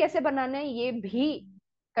कैसे बनाना है, ये भी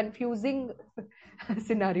कंफ्यूजिंग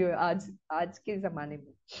सिनारियो है आज आज के जमाने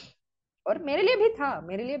में। और मेरे लिए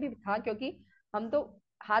भी था क्योंकि हम तो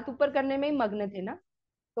हाथ ऊपर करने में ही मग्न थे ना,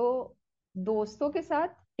 तो दोस्तों के साथ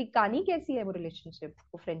टिकानी कैसी है वो रिलेशनशिप,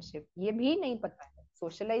 वो फ्रेंडशिप, ये भी नहीं पता है,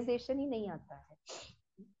 सोशलाइजेशन ही नहीं आता है,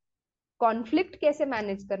 कॉन्फ्लिक्ट कैसे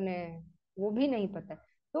मैनेज करने हैं वो भी नहीं पता है।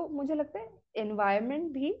 तो मुझे लगता है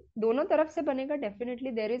एनवायरनमेंट भी दोनों तरफ से बनेगा,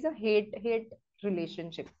 definitely there is a hate hate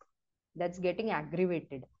relationship that's getting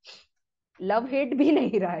aggravated, love hate भी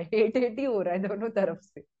नहीं रहा है, हेट हेट ही हो रहा है दोनों तरफ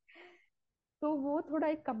से। तो वो थोड़ा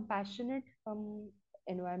एक कंपैशनेट हम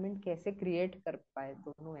एनवायरनमेंट कैसे क्रिएट कर पाए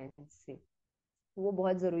दोनों एंड से, वो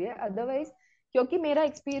बहुत जरूरी है। अदरवाइज, क्योंकि मेरा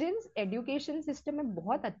एक्सपीरियंस एजुकेशन सिस्टम में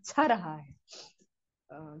बहुत अच्छा रहा है,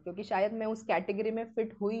 क्योंकि शायद मैं उस कैटेगरी में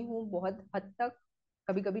फिट हुई हूँ बहुत हद तक,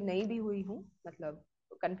 कभी कभी नहीं भी हुई हूँ, मतलब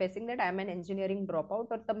confessing that I am an engineering drop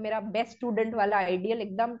out, और तब मेरा बेस्ट स्टूडेंट वाला आइडियल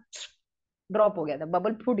एकदम ड्रॉप हो गया था,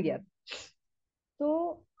 बबल फूट गया था।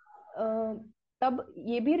 तो तब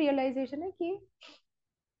ये भी रियलाइजेशन है कि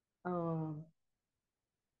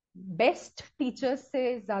बेस्ट टीचर्स से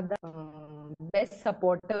ज्यादा बेस्ट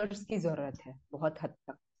सपोर्टर्स की जरूरत है बहुत हद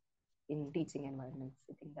तक in teaching environment.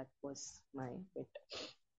 I think that was my bit.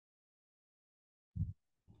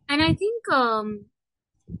 And I think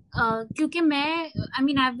क्योंकि मैं I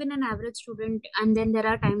mean I have been an average student and then there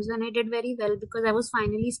are times when I did very well because I was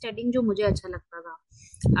finally studying जो मुझे अच्छा लगता था,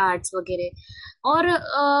 arts वगैरह। और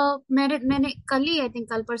मैंने कल ही आई थिंक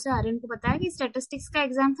कल परसों आर्यन को बताया कि स्टैटिस्टिक्स का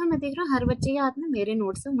एग्जाम था। मैं देख रहा हूँ हर बच्चे के हाथ में मेरे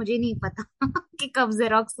नोट्स है, मुझे नहीं पता कि कब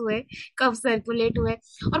जेरोक्स हुए, कब सर्कुलेट हुए।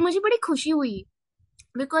 और मुझे बड़ी खुशी हुई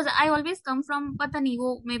because I always come from, पता नहीं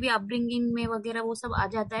वो मे बी अपब्रिंगिंग में वगैरह वो सब आ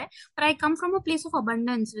जाता है, पर आई come from a place of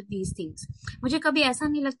abundance with these things. मुझे कभी ऐसा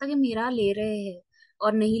नहीं लगता कि मेरा ले रहे हैं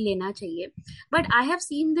और नहीं लेना चाहिए। But I have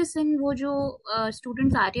seen this in वो जो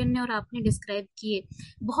स्टूडेंट्स आर्यन ने और आपने डिस्क्राइब किए,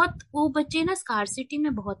 बहुत वो बच्चे ना स्कार्सिटी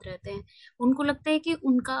में बहुत रहते हैं। उनको लगता है कि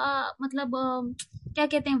उनका मतलब क्या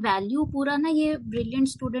कहते हैं वैल्यू पूरा ना ये ब्रिलियंट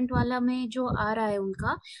स्टूडेंट वाला में जो आ रहा है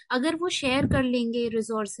उनका, अगर वो शेयर कर लेंगे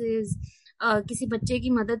रिसोर्सेज, किसी बच्चे की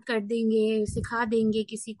मदद कर देंगे, सिखा देंगे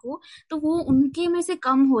किसी को, तो वो उनके में से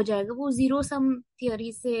कम हो जाएगा। वो जीरो सम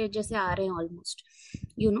थियरी से जैसे आ रहे हैं ऑलमोस्ट,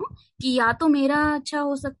 यू नो, कि या तो मेरा अच्छा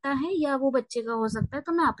हो सकता है या वो बच्चे का हो सकता है,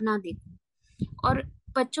 तो मैं अपना देखूं। और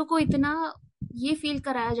बच्चों को इतना ये फील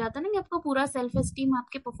कराया जाता है ना कि आपका पूरा सेल्फ एस्टीम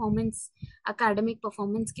आपके परफॉर्मेंस, एकेडमिक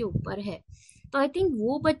परफॉर्मेंस के ऊपर है। तो आई थिंक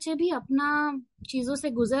वो बच्चे भी अपना चीजों से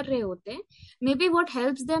गुजर रहे होते हैं। May be what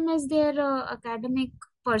helps them is there academic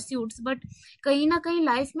pursuits, but कहीं ना कहीं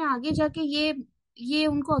लाइफ में आगे जाके ये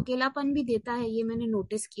उनको अकेलापन भी देता है, ये मैंने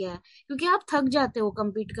नोटिस किया है। क्योंकि आप थक जाते हो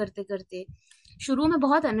compete करते करते। शुरू में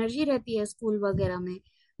बहुत एनर्जी रहती है स्कूल वगैरह में,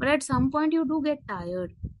 but at some point you do get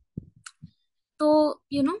tired. तो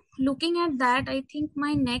you know, looking at that, I think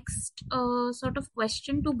my next sort of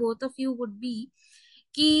question to both of you would be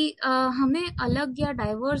कि हमें अलग या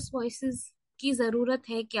डाइवर्स वॉइसेस की जरूरत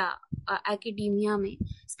है क्या एकेडेमिया में,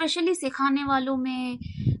 स्पेशली सिखाने वालों में,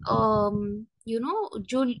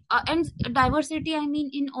 जो and diversity I mean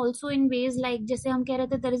in also in veg like जैसे हम कह रहे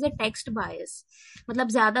थे देयर इज अ टेक्स्ट बायस, मतलब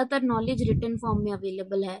ज्यादातर नॉलेज रिटन फॉर्म में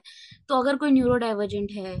अवेलेबल है। तो अगर कोई न्यूरो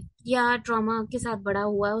डाइवर्जेंट है या ट्रॉमा के साथ बड़ा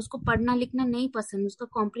हुआ है, उसको पढ़ना लिखना नहीं पसंद, उसका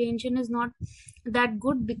comprehension is not that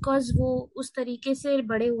good because वो उस तरीके से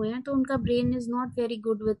बड़े हुए हैं, तो उनका brain is not very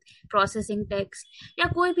good with processing text या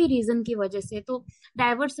कोई भी रीजन की वजह से। तो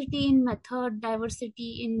diversity in method,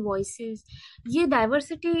 diversity in voices, ये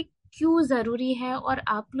डाइवर्सिटी क्यों जरूरी है और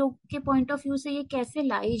आप लोग के पॉइंट ऑफ व्यू से ये कैसे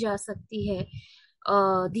लाई जा सकती है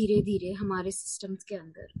धीरे धीरे हमारे सिस्टम्स के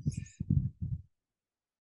अंदर?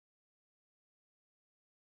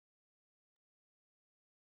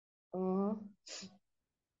 अ,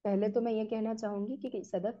 पहले तो मैं ये कहना चाहूंगी कि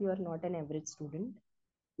Sadaf, you are not an average student,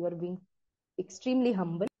 you are being extremely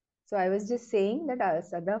humble. So I was just saying that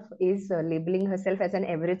Sadaf is labeling herself as an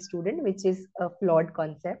average student, which is a flawed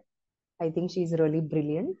concept. I think she's really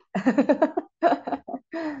brilliant.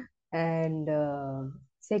 And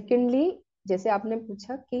secondly, जैसे आपने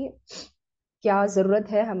पूछा कि क्या जरूरत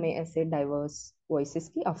है हमें ऐसे diverse voices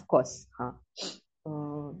की, ऑफ कोर्स हाँ.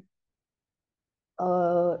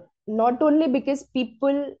 Not only because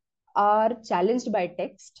people are challenged by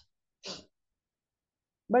text,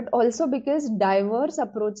 but also because diverse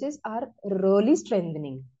approaches are really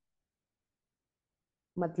strengthening.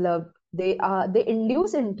 मतलब they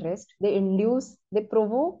induce interest, they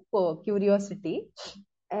provoke curiosity,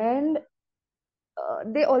 and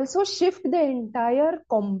they also shift the entire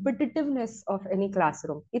competitiveness of any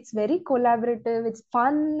classroom. It's very collaborative, it's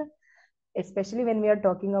fun, especially when we are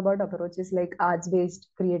talking about approaches like arts based,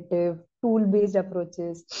 creative, tool based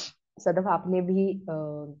approaches. Sadaf आपने भी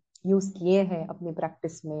use किए हैं अपनी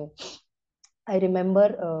practice में. I remember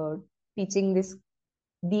teaching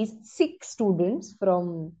these 6 students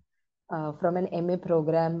from an MA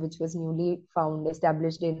program which was newly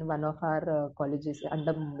established in one of our colleges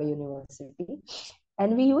under Mumbai University,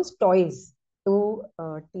 and we used toys to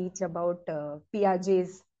teach about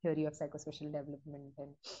Piaget's theory of psychosocial development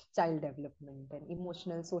and child development and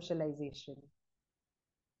emotional socialization.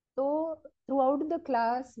 So throughout the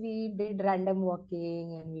class, we did random walking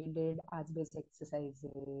and we did arts-based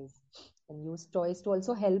exercises and used toys to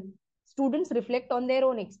also help students reflect on their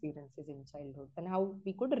own experiences in childhood and how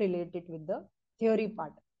we could relate it with the theory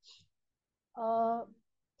part. Uh,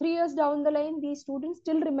 3 years down the line, these students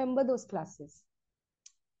still remember those classes.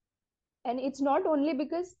 And it's not only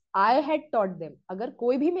because I had taught them. अगर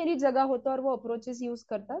कोई भी मेरी जगह होता और वो approaches use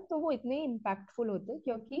करता तो वो इतने impactful होते,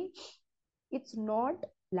 क्योंकि it's not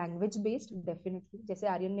language based. Definitely जैसे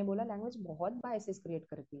आर्यन ने बोला, लैंग्वेज बहुत बायसेस क्रिएट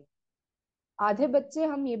करती है. आधे बच्चे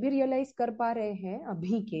हम ये भी रियलाइज कर पा रहे हैं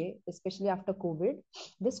अभी के, specially after Covid,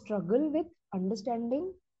 they struggle with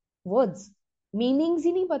understanding words. Meanings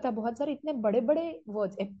ही नहीं पता, बहुत सारे इतने बड़े बड़े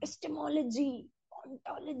वर्ड्स, एपिस्टेमोलॉजी,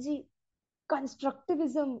 ऑन्टोलॉजी,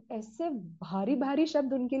 कंस्ट्रक्टिविज्म, ऐसे भारी भारी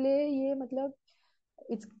शब्द उनके लिए, ये मतलब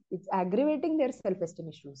it's aggravating their self esteem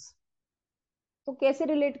issues. तो कैसे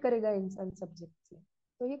रिलेट करेगा इंसान सब्जेक्ट से?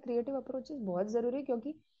 तो ये क्रिएटिव अप्रोचेस बहुत जरूरी है,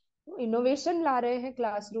 क्योंकि वो इनोवेशन ला रहे हैं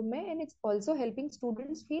क्लासरूम में, and it's also helping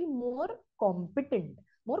students feel more competent,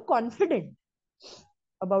 more confident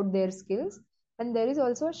about their skills. And there is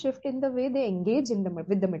also a shift in the way they engage in the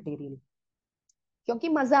with the material. क्योंकि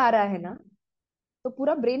मजा आ रहा है ना, तो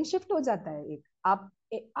पूरा ब्रेन शिफ्ट हो जाता है.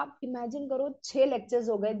 आप इमेजिन करो, 6 लेक्चर्स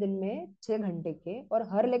हो गए दिन में, 6 घंटे के, और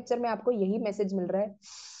हर लेक्चर में आपको यही मैसेज मिल रहा है,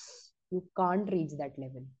 you can't reach that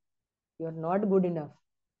level, you are not good enough,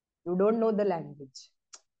 you don't know the language.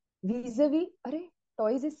 vis-a-vis, अरे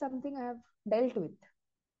toys is something I have dealt with,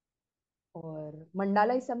 और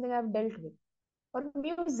mandala is something I have dealt with, और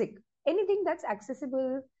music, anything that's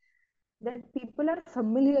accessible, that people are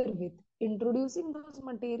familiar with. Introducing those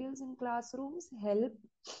materials in classrooms help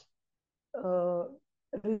uh,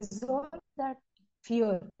 resolve that fear,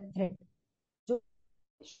 that threat जो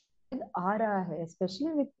शायद आ रहा है,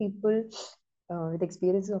 especially with people with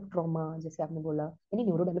experience of trauma, जैसे आपने बोला, any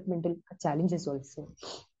neurodevelopmental challenges also.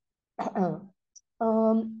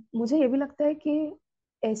 मुझे ये भी लगता है कि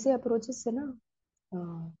ऐसे अप्रोचेस से ना,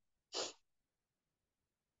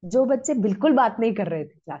 जो बच्चे बिल्कुल बात नहीं कर रहे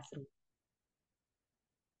थे क्लासरूम,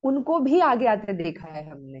 उनको भी आगे आते देखा है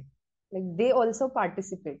हमने. Like they also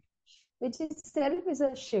participate, which is self is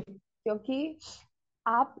a shift. क्योंकि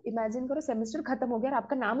आप इमेजिन करो, सेमेस्टर खत्म हो गया और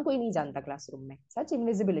आपका नाम कोई नहीं जानता क्लासरूम में, such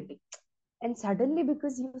invisibility. And suddenly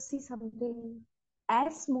because you see something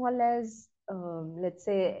as small as let's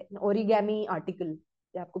say origami article,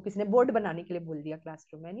 आपको किसी ने बोर्ड बनाने के लिए बोल दिया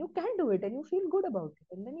क्लासरूम में, and you can do it and you feel good about it,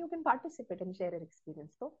 and then you can participate and share your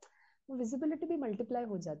experience. तो विजिबिलिटी भी मल्टीप्लाई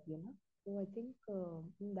हो जाती है ना. तो I think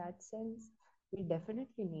in that sense We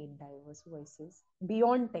definitely need diverse voices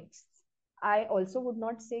beyond texts. I also would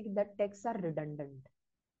not say that texts are redundant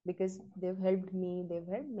because they've helped me, they've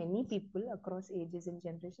helped many people across ages and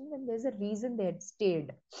generations, and there's a reason they had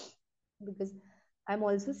stayed. Because I'm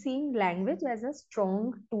also seeing language as a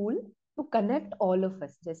strong tool to connect all of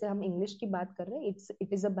us. जैसे हम English की बात कर रहे हैं,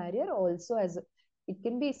 it is a barrier also it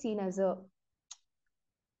can be seen as a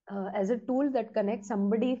tool that connects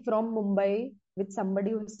somebody from Mumbai with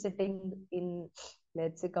somebody who's sitting in,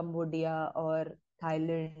 let's say, Cambodia or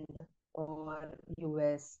Thailand or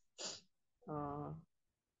US. Uh,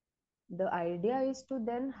 the idea is to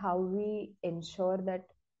then how we ensure that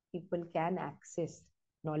people can access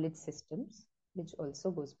knowledge systems, which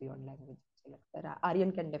also goes beyond language.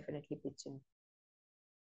 Aryan can definitely pitch in.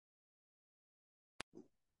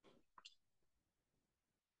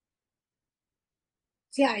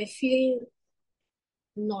 See, I feel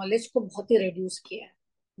knowledge को बहुत ही reduce किया है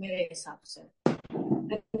मेरे हिसाब से.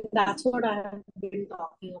 That's what I have been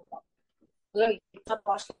talking about. मतलब इतना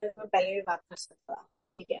posh में पहले भी बात कर सकता था,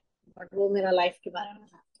 ठीक है, बट वो मेरा लाइफ के बारे में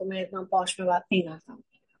था, तो मैं इतना पॉश में बात नहीं करता हूँ.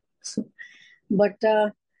 बट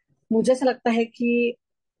मुझे ऐसा लगता है कि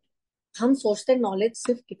हम सोचते हैं नॉलेज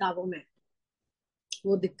सिर्फ किताबों में है.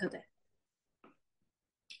 वो दिक्कत है.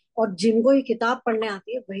 और जिनको ये किताब पढ़ने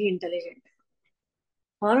आती है वही इंटेलिजेंट है.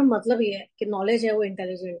 हमारा मतलब ये है कि नॉलेज है वो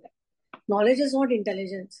इंटेलिजेंट है. Knowledge is not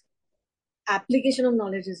intelligence. Application of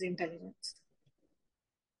knowledge is intelligence.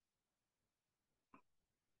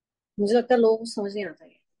 मुझे लगता है लोगों को समझ नहीं आता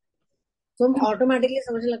है. तो हम ऑटोमेटिकली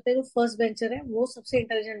समझने लगते हैं जो फर्स्ट बेंचर है वो सबसे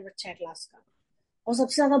इंटेलिजेंट बच्चा है क्लास का, और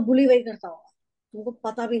सबसे ज्यादा बुली वही करता होगा, तुमको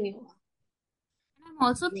पता भी नहीं होगा. I'm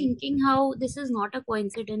also thinking how this is not a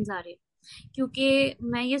coincidence, आर्य. क्योंकि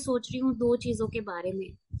मैं ये सोच रही हूँ दो चीजों के बारे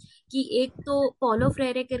में. कि एक तो पॉलो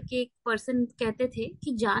फ्रेरे करके एक पर्सन कहते थे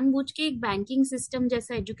कि जानबूझ के एक बैंकिंग सिस्टम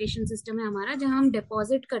जैसा एजुकेशन सिस्टम है हमारा, जहां हम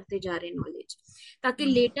डिपॉजिट करते जा रहे हैं नॉलेज, ताकि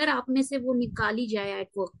लेटर आप में से वो निकाली जाए एट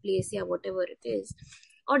वर्क प्लेस या वट एवर इट इज.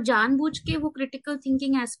 और जानबूझ के वो क्रिटिकल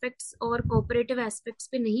थिंकिंग एस्पेक्ट्स और कोऑपरेटिव एस्पेक्ट्स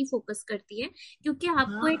पे नहीं फोकस करती है, क्योंकि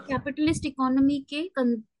आपको एक हाँ कैपिटलिस्ट इकोनॉमी के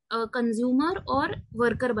कंज्यूमर और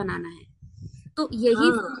वर्कर बनाना है. तो यही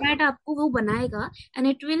हाँ फॉर्मेट आपको वो बनाएगा, and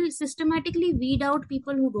it will systematically weed out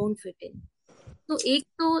people who don't fit in. तो एक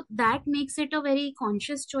तो that makes it a very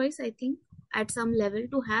conscious choice I think at some level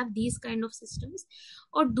to have these kind of systems.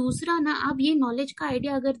 और दूसरा ना, आप ये नॉलेज का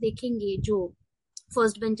आइडिया अगर देखेंगे जो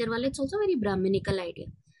फर्स्ट बेंचर वाले, it's also very brahmanical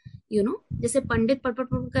idea. जैसे पंडित पढ़ पढ़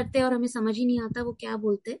पढ़ करते हैं और हमें समझ ही नहीं आता वो क्या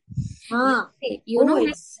बोलते हैं. हाँ. यू ओ know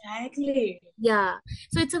exactly. Yeah,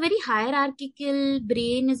 so it's a very hierarchical.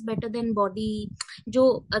 Brain is better than body. जो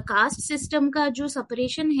caste system का जो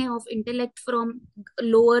separation है of intellect from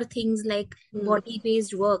lower things like body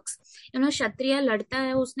based works. क्षत्रिय लड़ता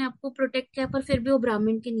है, उसने आपको प्रोटेक्ट किया, पर फिर भी वो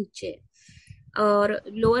ब्राह्मण के नीचे है. और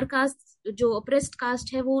लोअर कास्ट जो ऑप्रेस्ड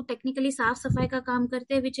कास्ट है वो टेक्निकली साफ सफाई का काम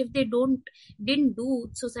करते हैं, which if they don't didn't do,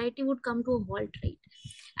 society would come to a halt, right.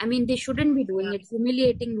 I mean they shouldn't be doing it,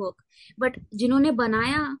 humiliating work. But जिन्होंने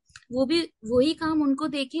बनाया वो भी वही काम उनको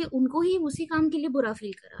देके उनको ही उसी काम के लिए बुरा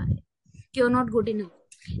फील करा रहे कि you are not good enough.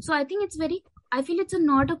 So I think it's very, I feel it's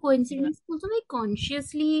not a coincidence. It's also very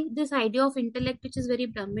consciously this idea of intellect which is very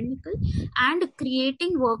Brahminical, and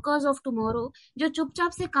creating workers of tomorrow जो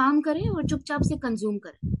चुपचाप से काम करें और चुपचाप से consume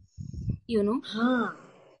करें. हाँ.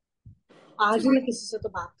 आज ही मैं किसी से तो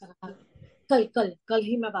बात कर रहा था. कल कल कल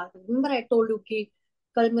ही मैं बात कर, रिमेम्बर आई टोल्ड यू कि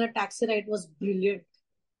कल मेरा taxi ride was brilliant.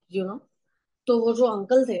 You know तो वो जो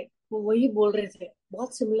अंकल थे वो वही बोल रहे थे,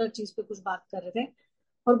 बहुत सिमिलर चीज पे कुछ बात कर रहे थे.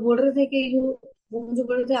 और बोल रहे थे कि वो मुझे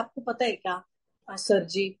बोल रहे थे, आपको पता है क्या सर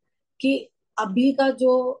जी, कि अभी का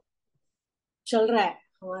जो चल रहा है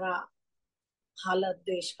हमारा हालत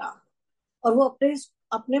देश का, और वो अपने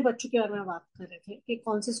अपने बच्चों के बारे में बात कर रहे थे कि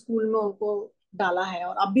कौन से स्कूल में उनको डाला है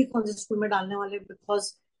और अभी कौन से स्कूल में डालने वाले,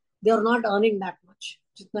 because they are not earning that much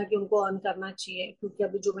जितना कि उनको अर्न करना चाहिए, क्योंकि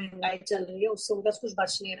अभी जो महंगाई चल रही है उससे उनका कुछ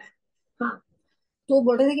बच नहीं रहा है. हाँ. तो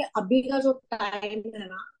बोल रहे थे कि अभी का जो टाइम है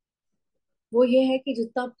ना, वो ये है कि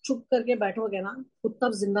जितना आप चुप करके बैठोगे ना उतना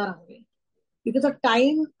आप जिंदा रहोगे, क्योंकि तो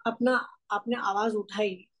टाइम अपना आपने आवाज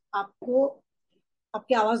उठाई, आपको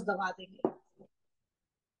आपकी आवाज दबा देंगे.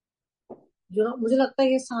 मुझे लगता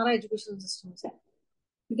है ये सारा एजुकेशन सिस्टम से है,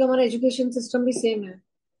 क्योंकि हमारा एजुकेशन सिस्टम भी सेम है.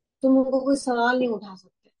 तुम उनको कोई सवाल नहीं उठा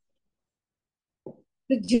सकते.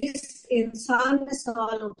 तो जिस इंसान ने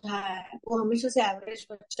सवाल उठाया है वो हमेशा से एवरेज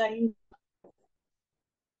बच्चा ही,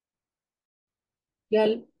 या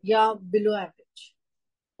या बिलो एवरेज,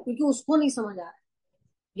 क्योंकि उसको नहीं समझ आ रहा है.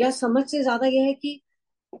 या समझ से ज्यादा यह है कि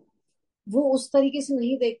वो उस तरीके से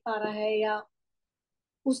नहीं देख पा रहा है, या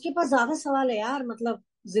उसके पास ज्यादा सवाल है यार, मतलब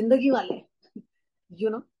जिंदगी वाले. यू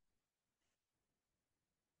नो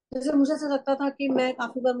जैसे मुझे ऐसा लगता था कि मैं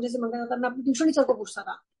काफी बार मुझे ऐसे मन करता था, मैं अपनी ट्यूशन टीचर को पूछता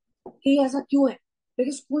था कि ये ऐसा क्यों है,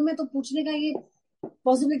 लेकिन स्कूल में तो पूछने का ये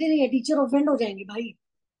पॉसिबिलिटी नहीं है, टीचर ऑफेंड हो जाएंगे भाई।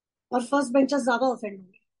 और फर्स्ट बेंचर्स ज्यादा ऑफेंड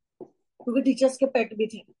होंगे क्योंकि टीचर्स के पेट भी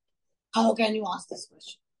थे। How can you ask this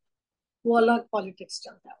question, वो अलग पॉलिटिक्स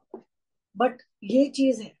चलता है। बट ये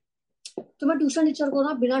चीज है, तो मैं ट्यूशन टीचर को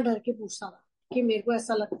ना बिना डर के पूछता था कि मेरे को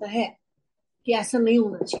ऐसा लगता है कि ऐसा नहीं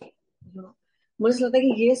होना चाहिए। you know, मुझे ऐसा लगता है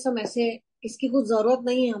कि ये सब ऐसे, इसकी कुछ जरूरत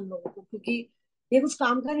नहीं है हम लोगों को, क्योंकि ये कुछ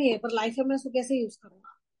काम का नहीं है, पर लाइफ में मैं इसको कैसे यूज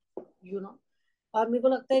करूंगा, यू नो। और मेरे को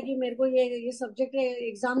लगता है कि मेरे को ये सब्जेक्ट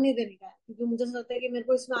एग्जाम नहीं देने का है, क्योंकि मुझे ऐसा लगता है कि मेरे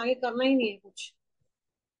को इसमें आगे करना ही नहीं है कुछ,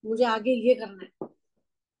 मुझे आगे ये करना है।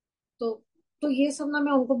 तो तो ये सब ना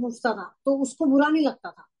मैं उनको पूछता था, तो उसको बुरा नहीं लगता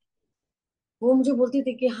था। वो मुझे बोलती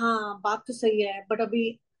थी कि हाँ बात तो सही है, बट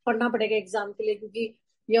अभी पढ़ना पड़ेगा एग्जाम के लिए, क्योंकि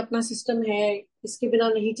ये अपना सिस्टम है, इसके बिना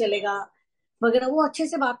नहीं चलेगा वगैरह। वो अच्छे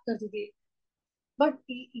से बात करती थी। बट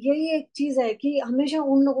यही एक चीज है कि हमेशा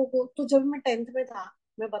उन लोगों को, तो जब मैं टेंथ में था,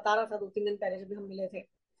 मैं बता रहा था 2-3 दिन पहले जब भी हम मिले थे,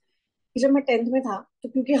 कि जब मैं टेंथ में था, तो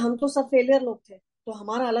क्योंकि हम तो सब फेलियर लोग थे, तो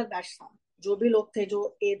हमारा अलग बैच था। जो भी लोग थे जो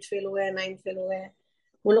 8th फेल हुए हैं, 9th फेल हुए हैं,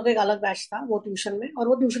 वो लोग एक अलग बैच था वो ट्यूशन में। और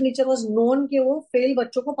वो ट्यूशन टीचर वॉज नोन कि वो फेल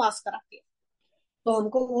बच्चों को पास कराती है, तो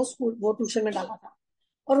हमको वो स्कूल वो ट्यूशन में डाला था।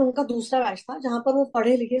 और उनका दूसरा बैच था जहां पर वो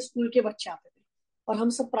पढ़े लिखे स्कूल के बच्चे आते थे, और हम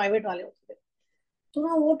सब प्राइवेट वाले होते थे। तो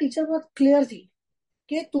ना वो टीचर बहुत क्लियर थी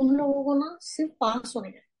कि तुम लोगों को ना सिर्फ पास होने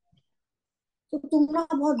हैं, तो तुम ना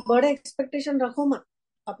बहुत बड़े एक्सपेक्टेशन रखो मत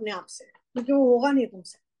अपने आप से, क्योंकि वो होगा नहीं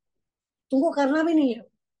तुमसे, तुमको करना भी नहीं है,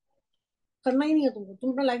 करना ही नहीं है तुमको,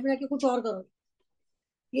 तुम अपना लाइफ में जाके कुछ और करोगे।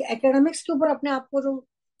 ये एकेडमिक्स के ऊपर अपने आप को जो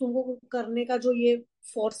तुमको करने का जो ये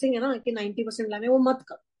फोर्सिंग है ना कि 90% लाने, वो मत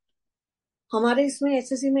करो। हमारे इसमें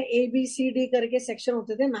एसएससी में ABCD करके सेक्शन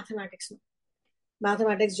होते थे मैथमेटिक्स में।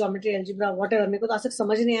 Mathematics, geometry, algebra, whatever. मेरे को तो आज तक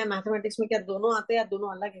समझ नहीं आया मैथमेटिक्स में क्या दोनों आते हैं या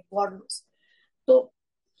दोनों अलग है, गॉड नोस। तो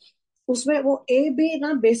उसमें वो A B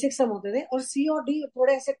ना बेसिक सम होते थे, और C और D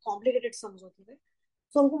थोड़े ऐसे कॉम्प्लिकेटेड सम्स होते थे।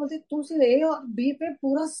 तो हमको बोलते तुम सिर्फ A और B पे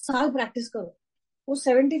पूरा साल प्रैक्टिस करो। वो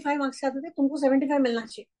 75 मार्क्स के आते थे, तुमको 75 मिलना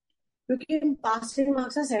चाहिए, क्योंकि पासिंग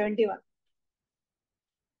मार्क्स है 71।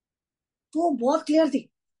 तो वो बहुत क्लियर थी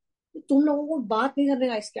कि तुम लोगों को बात नहीं करने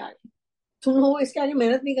का इसके आगे, तुम लोगों को इसके आगे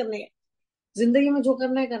मेहनत नहीं करने है, जिंदगी में जो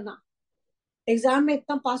करना है करना, एग्जाम में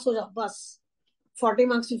इतना पास हो जाओ बस। 40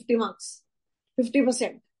 मार्क्स, 50 मार्क्स,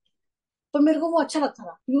 50%। तो मेरे को वो अच्छा लगता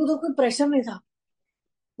था, क्योंकि उधर कोई प्रेशर नहीं था।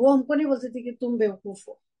 वो हमको नहीं बोलती थी कि तुम बेवकूफ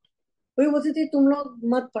हो, वही बोलती थी तुम लोग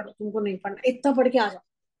मत पढ़ो, तुमको नहीं पढ़ना, इतना पढ़ के आ जाओ,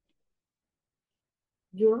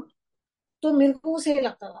 यू नो। तो मेरे को वो सही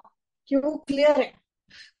लगता था कि वो क्लियर है,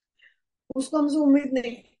 उसको हमसे उम्मीद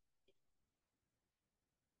नहीं है,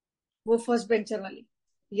 वो फर्स्ट बेंचर वाली,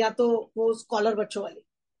 या तो वो स्कॉलर बच्चों वाली,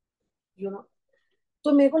 यू नो।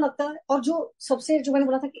 तो मेरे को लगता है, और जो सबसे जो मैंने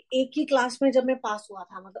बोला था कि एक ही क्लास में जब मैं पास हुआ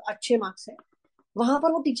था, मतलब अच्छे मार्क्स से, वहां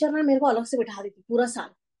पर वो टीचर ने मेरे को अलग से बिठा दी थी पूरा साल,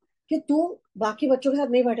 कि तू बाकी बच्चों के साथ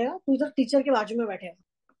नहीं बैठेगा, तू इधर टीचर के बाजू में बैठेगा,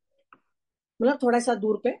 मतलब थोड़ा सा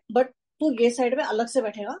दूर पे, बट तू ये साइड पे अलग से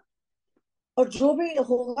बैठेगा, और जो भी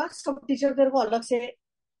होगा सब टीचर तेरे को अलग से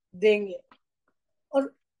देंगे।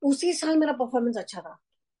 और उसी साल मेरा परफॉर्मेंस अच्छा था,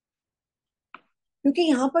 क्योंकि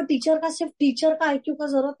यहाँ पर टीचर का, सिर्फ टीचर का IQ का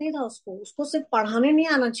जरूरत नहीं था, उसको उसको सिर्फ पढ़ाने नहीं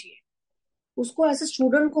आना चाहिए, उसको ऐसे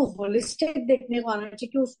स्टूडेंट को होलिस्टिक देखने को आना चाहिए,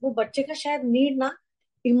 कि उसको बच्चे का शायद नीड ना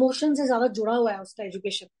इमोशन से ज्यादा जुड़ा हुआ है उसका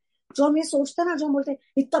एजुकेशन। जो हम ये सोचते हैं ना, जो हम बोलते हैं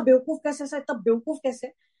इतना बेवकूफ कैसे, ऐसा इतना बेवकूफ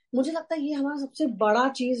कैसे, मुझे लगता है ये हमारा सबसे बड़ा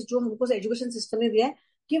चीज जो हमको एजुकेशन सिस्टम ने दिया है,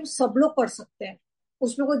 कि हम सब लोग पढ़ सकते हैं।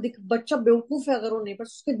 उसमें कोई बच्चा बेवकूफ है अगर वो नहीं पढ़,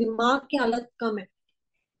 उसके दिमाग की हालत कम है,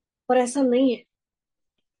 पर ऐसा नहीं है।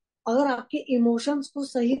 अगर आपके इमोशंस को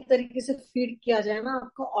सही तरीके से फीड किया जाए ना,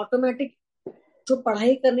 आपका ऑटोमेटिक जो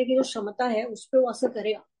पढ़ाई करने की जो क्षमता है उस पर वो असर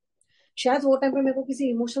करेगा। शायद वो टाइम पे मेरे को किसी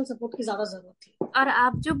इमोशनल सपोर्ट की ज्यादा जरूरत थी, और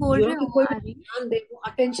आप जो बोल रहे कि हो कोई आर्य, ध्यान दे, वो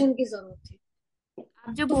अटेंशन की जरूरत थी।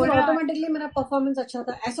 आप जो तो बोल फिर रहे हो ऑटोमेटिकली मेरा परफॉर्मेंस अच्छा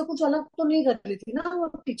था, ऐसा कुछ अलग तो नहीं कर रही थी ना वो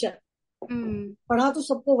टीचर, हम्म। पढ़ा तो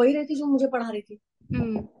सबको वही रही थी जो मुझे पढ़ा रही थी।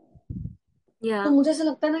 हम्म। या तो मुझे ऐसा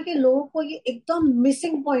लगता है ना कि लोगों को ये एकदम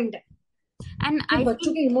मिसिंग पॉइंट है, एंड कि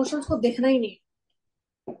बच्चों के इमोशंस को देखना ही नहीं है,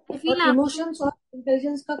 आई फील और आप जो इमोशंस और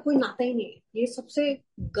इंटेलिजेंस का कोई नाता ही नहीं है, ये सबसे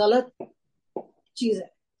गलत चीज है।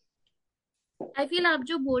 आई फील आप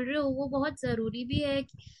जो बोल रहे हो वो बहुत जरूरी भी है,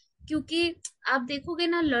 क्योंकि आप देखोगे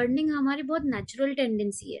ना, लर्निंग हमारी बहुत नेचुरल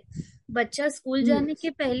टेंडेंसी है। बच्चा स्कूल हम्म। जाने के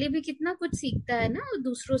पहले भी कितना कुछ सीखता है ना,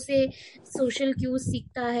 दूसरों से सोशल क्यूज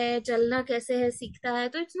सीखता है, चलना कैसे है सीखता है।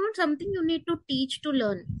 तो it's not something you need to teach to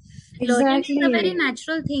learn. Learning is exactly a very exactly.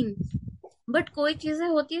 Natural thing. But कोई चीजें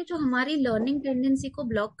होती है जो हमारी लर्निंग टेंडेंसी को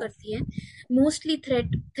ब्लॉक करती है, मोस्टली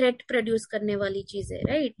थ्रेट थ्रेट प्रोड्यूस करने वाली चीजें,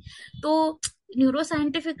 राइट? तो न्यूरो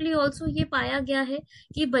साइंटिफिकली ऑल्सो ये पाया गया है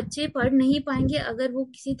कि बच्चे पढ़ नहीं पाएंगे अगर वो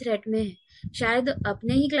किसी थ्रेट में है। शायद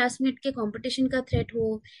अपने ही क्लासमेट के कंपटीशन का थ्रेट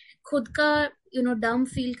हो, खुद का डम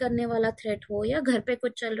फील करने वाला थ्रेट हो, या घर पे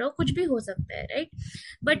कुछ चल रहा हो, कुछ भी हो सकता है, राइट?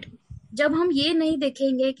 बट जब हम ये नहीं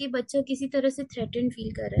देखेंगे कि बच्चा किसी तरह से थ्रेटन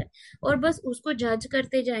फील कर रहा है और बस उसको जज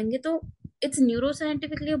करते जाएंगे, तो इट्स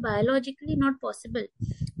न्यूरोसाइंटिफिकली और biologically not possible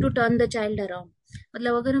to turn the child around.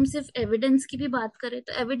 मतलब अगर हम सिर्फ एविडेंस की भी बात करें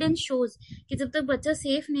तो एविडेंस शोज कि जब तक बच्चा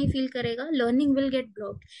सेफ नहीं फील करेगा, learning will get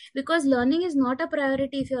blocked, because learning is not a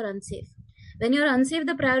priority if you are unsafe. When you are unsafe,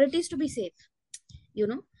 the priority is to be safe, you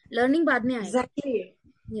know. Learning बाद में आएगा,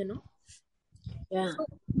 exactly. You know. या So,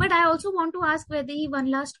 but I also want to ask Vaidehi one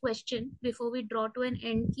last question before we draw to an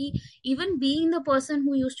end. Ki even being the person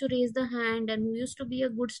who used to raise the hand and who used to be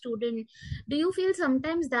a good student, do you feel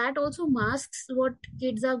sometimes that also masks what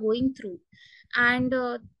kids are going through? And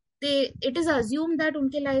it is assumed that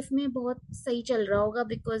उनके life में बहुत सही चल रहा होगा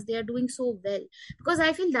because they are doing so well. Because I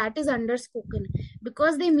feel that is underspoken.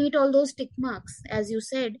 Because they meet all those tick marks, as you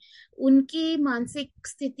said, उनकी मानसिक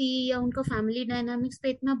स्थिति या उनका फैमिली डायनामिक्स पे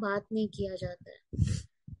इतना बात नहीं किया जाता है।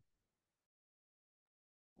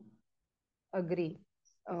 Agree,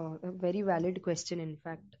 very valid question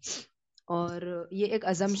in fact. और ये एक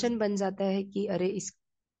अजम्पशन बन जाता है कि अरे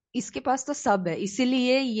इसके पास तो सब है,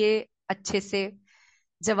 इसीलिए ये अच्छे से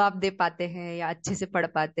जवाब दे पाते हैं या अच्छे से पढ़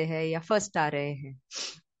पाते हैं या फर्स्ट आ रहे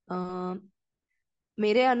हैं।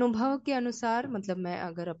 मेरे अनुभव के अनुसार, मतलब मैं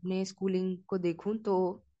अगर अपने स्कूलिंग को देखूं तो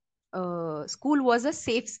school was a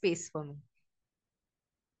safe space for me,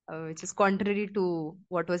 which is contrary to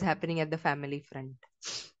what was happening at the family front.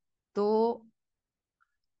 तो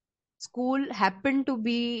school happen to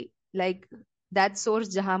be like that source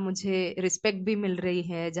जहां मुझे रिस्पेक्ट भी मिल रही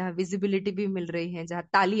है, जहां विजिबिलिटी भी मिल रही है, जहां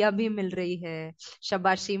तालियां भी मिल रही है,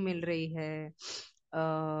 शाबाशी मिल रही है,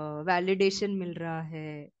 वैलिडेशन मिल रहा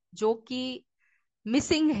है, जो कि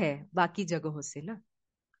मिसिंग है बाकी जगहों से ना।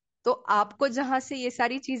 तो आपको जहां से ये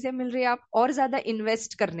सारी चीजें मिल रही है, आप और ज्यादा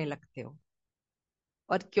इन्वेस्ट करने लगते हो,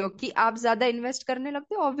 और क्योंकि आप ज्यादा इन्वेस्ट करने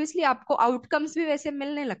लगते हो, ऑब्वियसली आपको आउटकम्स भी वैसे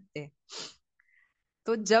मिलने लगते हैं।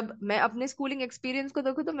 तो जब मैं अपने स्कूलिंग एक्सपीरियंस को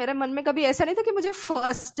देखूं तो मेरे मन में कभी ऐसा नहीं था कि मुझे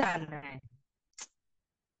फर्स्ट आना है।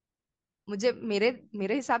 मुझे मेरे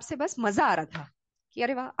मेरे हिसाब से बस मजा आ रहा था कि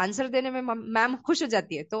अरे वाह, आंसर देने में मैम खुश हो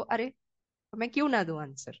जाती है, तो अरे मैं क्यों ना दूं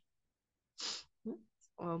आंसर।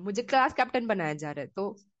 मुझे क्लास कैप्टन बनाया जा रहा है तो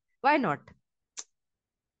व्हाई नॉट।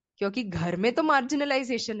 क्योंकि घर में तो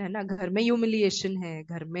मार्जिनलाइजेशन है ना, घर में ह्यूमिलिएशन है,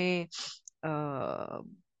 घर में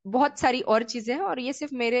बहुत सारी और चीजें हैं। और ये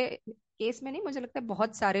सिर्फ मेरे केस में नहीं, मुझे लगता है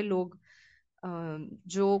बहुत सारे लोग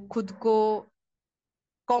जो खुद को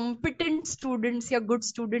कॉम्पिटेंट स्टूडेंट्स या गुड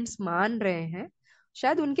स्टूडेंट्स मान रहे हैं,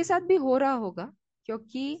 शायद उनके साथ भी हो रहा होगा।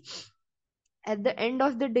 क्योंकि at the end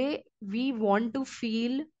of the day we want to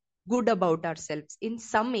feel good about ourselves in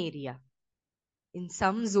some area, in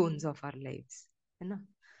some zones of our lives, है ना।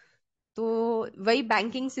 तो वही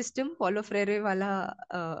बैंकिंग सिस्टम पॉलो फ्रेरे वाला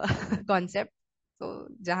कॉन्सेप्ट, तो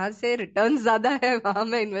जहां से रिटर्न ज्यादा है वहां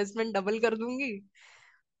मैं इन्वेस्टमेंट डबल कर दूंगी,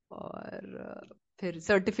 और फिर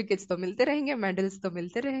सर्टिफिकेट्स तो मिलते रहेंगे, मेडल्स तो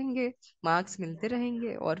मिलते रहेंगे, मार्क्स मिलते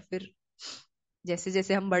रहेंगे, और फिर जैसे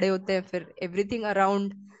जैसे हम बड़े होते हैं फिर everything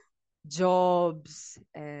around jobs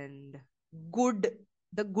and good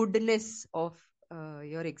the goodness of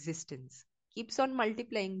your existence keeps on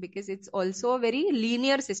multiplying because it's also a very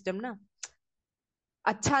linear system ना।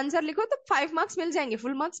 अच्छा आंसर लिखो तो 5 मार्क्स मिल जाएंगे,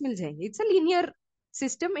 फुल मार्क्स मिल जाएंगे। It's a linear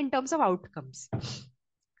system in terms of outcomes.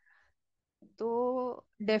 तो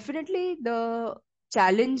definitely the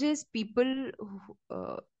challenges people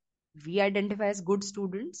we identify as good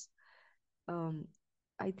students,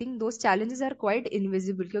 I think those challenges are quite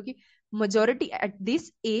invisible, क्योंकि majority at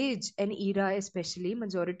this age and era especially,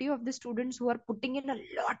 majority of the students who are putting in a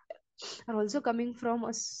lot are also coming from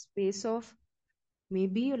a space of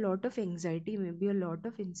maybe a lot of anxiety, maybe a lot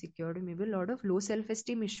of insecurity, maybe a lot of low self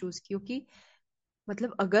esteem issues। क्योंकि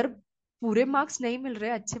मतलब अगर पूरे marks नहीं मिल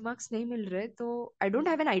रहे, अच्छे marks नहीं मिल रहे, तो I don't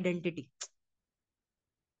have an identity.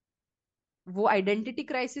 वो आइडेंटिटी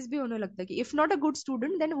क्राइसिस भी होने लगता है कि if not a good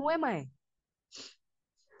student then who am आई।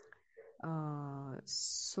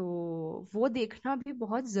 सो वो देखना भी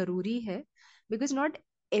बहुत जरूरी है, because not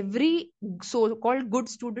every so-called good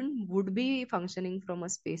student would be functioning from a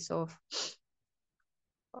space of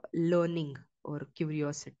learning or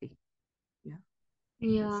curiosity. Yeah.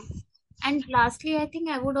 Yeah. And lastly, I think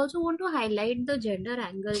I would also want to highlight the gender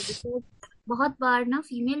angle because बहुत बार ना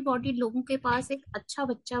female body लोगों के पास एक अच्छा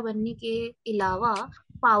बच्चा बनने के अलावा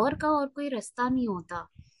पावर का और कोई रास्ता नहीं होता,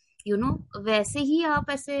 वैसे ही आप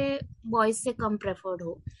ऐसे बॉयज से कम प्रेफर्ड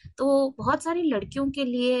हो। तो बहुत सारी लड़कियों के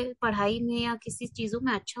लिए पढ़ाई में या किसी चीजों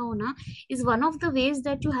में अच्छा होना is one of the ways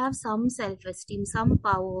that you have some self esteem, some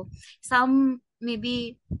power, some may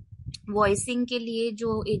be voicing के लिए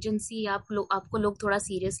जो एजेंसी आपको लोग थोड़ा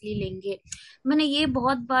सीरियसली लेंगे। मैंने ये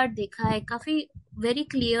बहुत बार देखा है, काफी very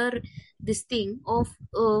clear this thing of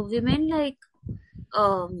women like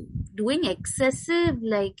doing excessive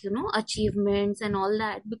like achievements and all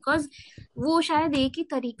that, because वो शायद एक ही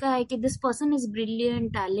तरीका है कि this person is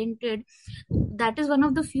brilliant, talented, that is one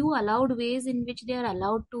of the few allowed ways in which they are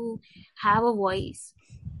allowed to have a voice.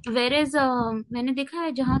 whereas मैंने देखा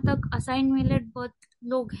है जहां तक असाइन मेल एट बर्थ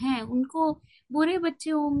लोग हैं, उनको बुरे बच्चे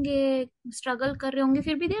होंगे, स्ट्रगल कर रहे होंगे,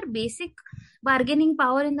 फिर भी there basic bargaining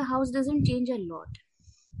power in the house doesn't change a lot.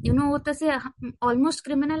 वो तो से ऑलमोस्ट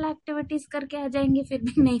क्रिमिनल एक्टिविटीज करके आ जाएंगे, फिर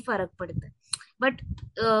भी नहीं फर्क पड़ता। But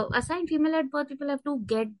assign female at birth people have to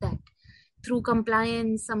get that through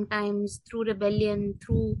compliance, sometimes through rebellion,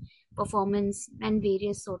 through performance and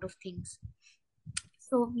various sort of things.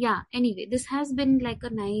 So yeah, anyway, this has been like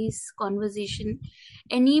a nice conversation.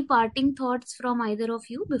 Any parting thoughts from either of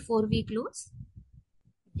you before we close?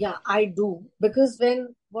 Yeah, I do. Because when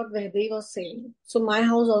what Vaidehi was saying, so my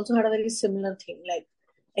house also had a very similar thing, like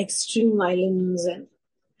extreme violence and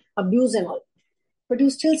abuse and all. But you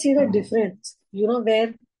still see the difference,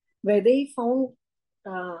 where they found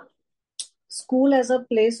uh, school as a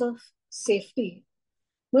place of safety.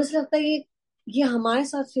 मुझे लगता है ये हमारे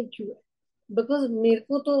साथ फिर क्यों है? Because मेरे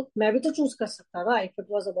को तो मैं भी तो चूज कर सकता था if it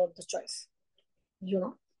was about the choice, you know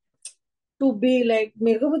to be like,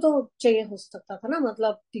 मेरे को भी तो चाहिए हो सकता था ना,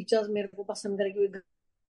 मतलब टीचर्स मेरे को पसंद करेगी।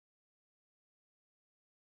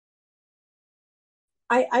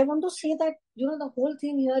 I want to say that the whole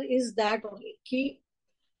thing here is that only कि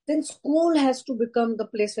then school has to become the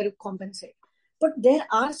place where you compensate. But there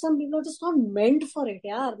are some people just not meant for it,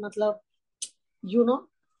 यार, मतलब you know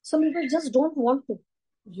some people just don't want to,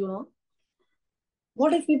 you know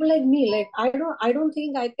what if people like me, like I don't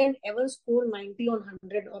think I can ever score 90 on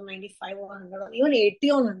 100 or 95 on 100 or even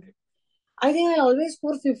 80 on 100. I think I'll always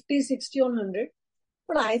score 50, 60 on 100.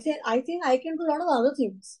 But I think I can do a lot of other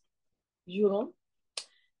things, you know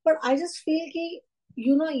but I just feel कि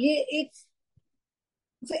ये एक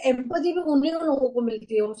empathy भी उन्हीं लोगों को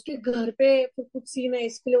मिलती है, उसके घर पे फिर कुछ सीन है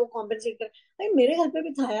इसके लिए वो कॉम्पेंसेट कर। भाई मेरे घर पे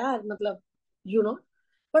भी था यार, मतलब यू नो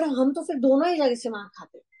पर हम तो फिर दोनों ही जगह से मार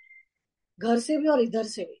खाते, घर से भी और इधर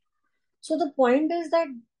से भी। So the point is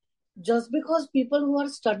that just because people who are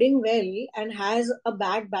studying well and has a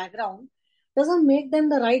bad background doesn't make them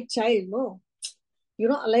the right child, no,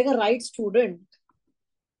 like a right student.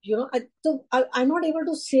 I'm not able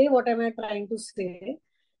to say what am I trying to say,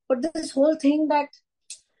 but this whole thing that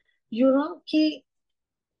ki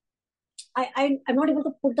I'm not able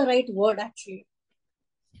to put the right word actually.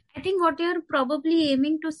 I think what you're probably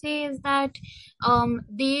aiming to say is that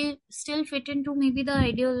they still fit into maybe the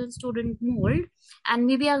ideal student mold and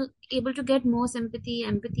maybe are able to get more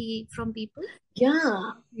empathy from people. Yeah.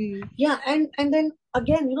 Yeah, and then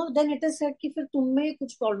again, then it is said कि फिर तुम में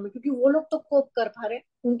कुछ problem है, क्योंकि वो लोग तो कोप कर पा रहे हैं,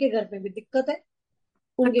 उनके घर में भी दिक्कत है,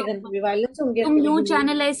 उनके घर में भी वायलेंस है, उनके घर तुम में यूं भी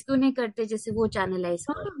चैनलाइज क्यों नहीं करते जैसे वो चैनलाइज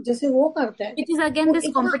कर, हाँ, जैसे वो करते हैं, which is again वो this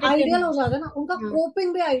इतना आइडियल हो competitive जाता है ना, उनका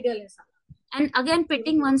कोपिंग भी आइडियल है सारा। and again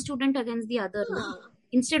pitting one student against the other, no? हाँ,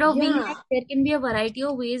 Instead of being yeah, like there can be a variety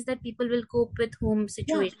of ways that people will cope with home yeah,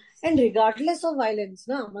 situations. and regardless of violence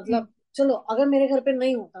ना, मतलब चलो अगर मेरे घर पे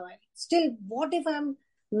नहीं होता violence, still what if I'm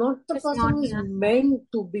not the It's person not, who is yeah. meant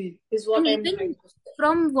to be, is what And I'm even trying to say.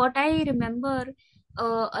 from what I remember,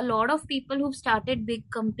 a lot of people who've started big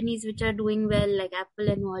companies which are doing well, like Apple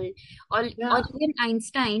and or Yeah, even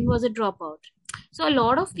Einstein was a dropout. So a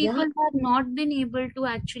lot of yeah, people have not been able to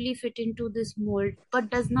actually fit into this mold, but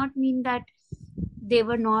does not mean that they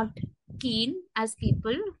were not keen as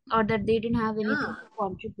people or that they didn't have anything yeah. to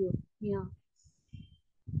contribute. Yeah.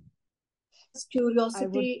 I would,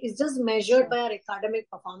 Curiosity is just measured sure. by our academic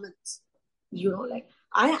performance. Like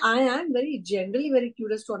I am very generally very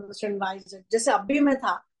curious to understand why is it. जैसे अभी मैं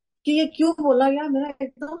था कि ये क्यों बोला गया, मेरा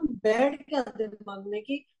एकदम बैठ गया दिमाग में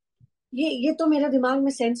कि ये तो मेरे दिमाग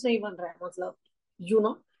में सेंस नहीं बन रहा है, मतलब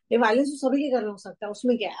ये वायलेंस तो सभी के घर में हो सकता है,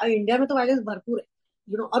 उसमें क्या है, और इंडिया में तो वायलेंस भरपूर है,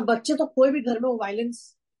 और बच्चे तो कोई भी घर में वो वायलेंस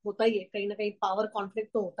होता ही है, कहीं ना कहीं पावर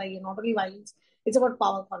कॉन्फ्लिक्ट तो होता ही है, not only violence, it's about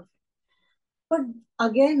power conflict. But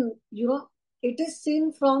again it is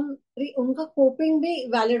seen from उनका कोपिंग भी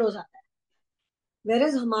वैलिड हो जाता है,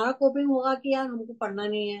 वेरेज हमारा कोपिंग होगा कि यार हमको पढ़ना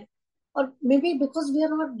नहीं है, और may be because we are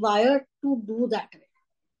not wired to do that way,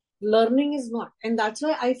 learning is not, and that's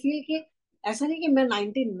why I feel कि ऐसा नहीं कि मैं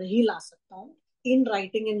 90 नहीं ला सकता हूँ, in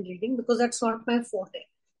writing and reading because that's not my forte.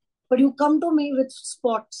 But you come to me with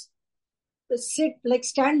spots, sit, like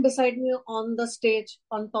stand beside me on the stage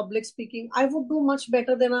on public speaking, I would do much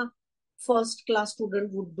better than a first class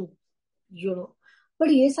student would do, you know. But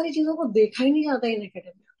ये सारी चीजों को देखा ही नहीं जाता इन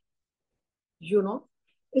academy, you know.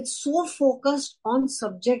 It's so focused on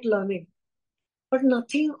subject learning, but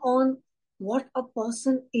nothing on what a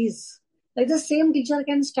person is. Like the same teacher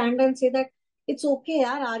can stand and say that it's okay,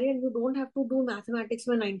 yaar, Aryan, you don't have to do mathematics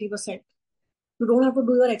में 90%. You don't have to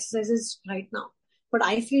do your exercises right now. But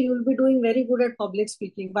I feel you'll be doing very good at public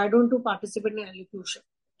speaking. Why don't you participate in elocution?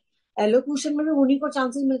 Elocution में भी उन्हीं को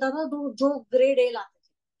chances मिलता था जो grade A लाते थे.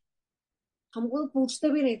 हमको तो पूछते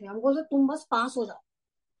भी नहीं थे, हमको बोलते तुम बस पास हो जाओ.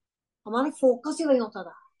 हमारा फोकस ही वही होता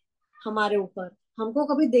था हमारे ऊपर. हमको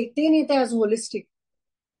कभी देखते ही नहीं थे एज होलिस्टिक.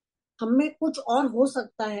 हमें कुछ और हो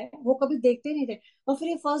सकता है वो कभी देखते नहीं थे. और फिर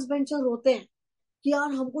ये फर्स्ट बेंचर रोते हैं कि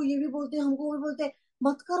यार हमको ये भी बोलते हैं, हमको वो भी बोलते हैं.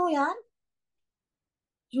 मत करो यार,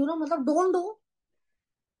 मतलब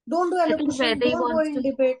don't do I think elocution, Vaidehi don't go wants in to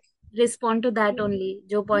debate. respond to that only,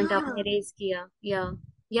 जो point आपने हाँ, raise किया.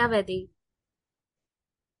 Yeah, Vaidehi.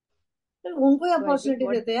 तो उनको ही So I think opportunity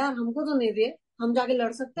what देते हैं यार, हमको तो नहीं दिए. हम जाके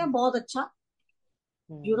लड़ सकते हैं बहुत अच्छा,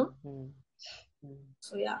 you know. hmm, hmm, hmm.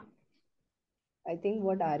 So yeah I think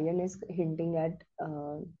what Aryan is hinting at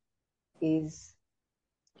is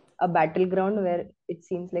a battleground where it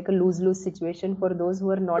seems like a lose-lose situation for those who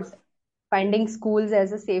are not finding schools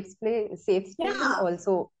as a safe space, and या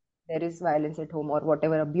also there is violence at home or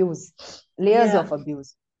whatever abuse, layers या of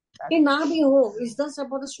abuse. ये ना भी हो, is just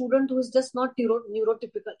about a student who is just not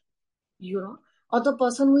neurotypical, you know, or the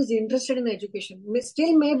person who is interested in education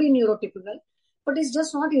still may be neurotypical, but is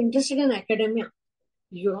just not interested in academia,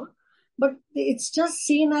 you know. But it's just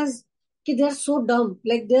seen as कि they are so dumb,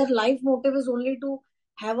 like their life motive is only to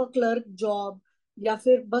have a clerk job, या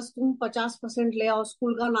फिर बस तुम 50% ले आओ,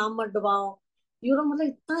 school का नाम मत डुबाओ, यू नो. मतलब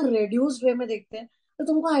इतना रेड्यूस्ड वे में देखते हैं तो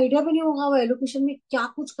तुमको आइडिया भी नहीं होगा वो एजुकेशन में क्या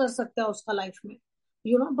कुछ कर सकता है उसका लाइफ में,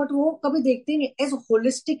 यू नो. बट वो कभी देखते ही नहीं एज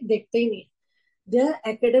होलिस्टिक, देखते ही नहीं. their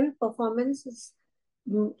academic performance is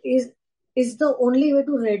is the only way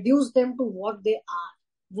to reduce them to what they are.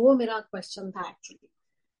 वो मेरा क्वेश्चन था actually,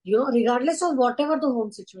 you know, regardless of whatever the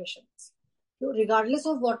home situation is, you know, regardless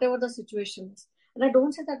of whatever the situation is. And I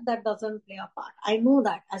don't say that that doesn't play a part. I know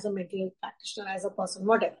that as a mental health practitioner, as a person,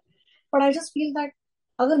 whatever. But I just feel that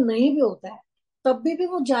अगर नहीं भी होता है तब भी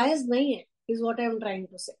वो जायज नहीं है, is what I am trying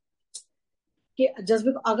to say. कि जस्ट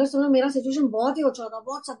अगर समझो मेरा सिचुएशन बहुत ही अच्छा होता,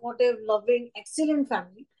 बहुत supportive, loving, excellent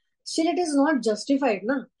family, still it is not justified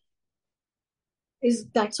ना. Is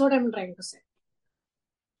that's what I am trying to से.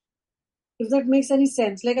 If that makes any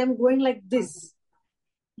sense, like I am going like this,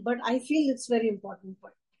 but I feel it's very important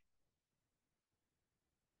point.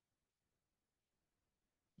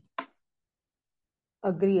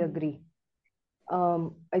 Agree.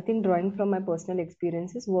 I think drawing from my personal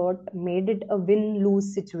experiences, what made it a win-lose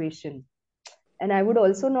situation. And I would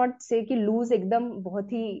also not say कि lose एकदम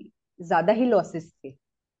बहुत ही ज्यादा ही losses थे.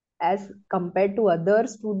 As compared to other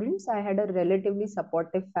students, I had a relatively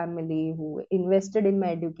supportive family who invested in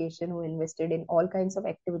my education, who invested in all kinds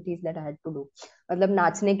of activities that I had to do. मतलब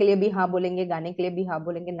नाचने के लिए भी हाँ बोलेंगे, गाने के लिए भी हाँ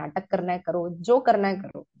बोलेंगे, नाटक करना है करो, जो करना है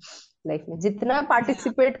करो, लाइफ में जितना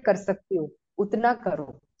पार्टिसिपेट कर सकती हो उतना करो.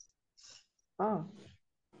 हाँ,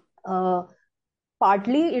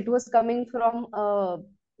 partly it was coming from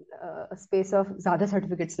a space of ज्यादा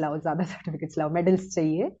सर्टिफिकेट्स लाओ मेडल्स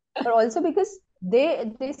चाहिए, but also because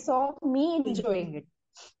they saw me enjoying it.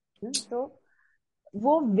 तो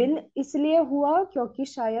वो विन इसलिए हुआ क्योंकि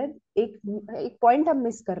शायद एक एक पॉइंट हम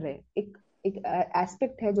मिस कर रहे हैं. एक एक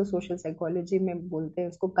एस्पेक्ट है जो सोशल साइकोलॉजी में बोलते हैं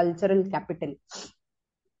उसको cultural capital.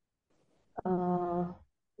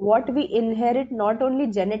 What we inherit not only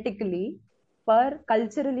genetically पर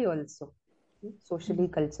कल्चरली ऑल्सो, सोशली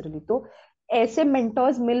कल्चरली. तो ऐसे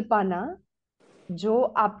मेंटर्स मिल पाना जो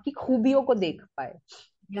आपकी खूबियों को देख पाए,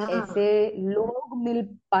 ऐसे लोग मिल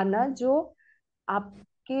पाना जो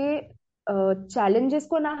आपके चैलेंजेस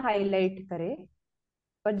को ना हाईलाइट करे,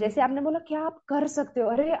 पर जैसे आपने बोला क्या आप कर सकते हो,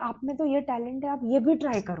 अरे आप में तो ये टैलेंट है, आप ये भी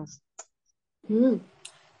ट्राई करो.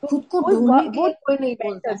 तो खुद को ढूंढने के वो लिए कोई नहीं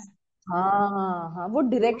बोलता है. हाँ, वो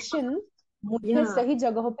डायरेक्शन मुझे या सही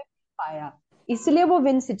जगहों पे पाया, इसलिए वो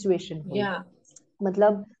विन सिचुएशन हुई. या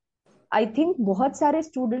मतलब आई थिंक बहुत सारे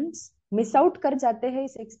स्टूडेंट्स मिस आउट कर जाते हैं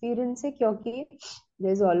इस एक्सपीरियंस से, क्योंकि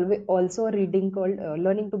there is always also reading called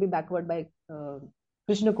learning to be backward bye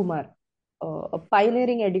Krishna Kumar,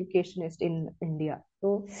 pioneering educationist in India.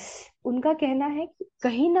 तो उनका कहना है कि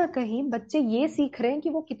कहीं ना कहीं बच्चे ये सीख रहे हैं कि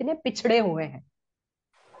वो कितने पिछड़े हुए हैं.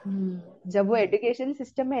 जब वो एजुकेशन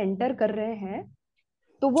सिस्टम में एंटर कर रहे हैं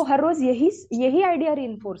तो वो हर रोज यही यही आइडिया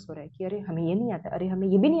रीइंफोर्स हो रहा है कि अरे हमें ये नहीं आता, अरे हमें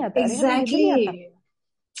ये भी नहीं आता, अरे हमें ये भी एग्जैक्टली नहीं आता।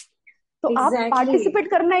 तो आप एग्जैक्टली। पार्टिसिपेट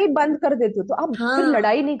करना ही बंद कर देते हो, तो आप फिर हाँ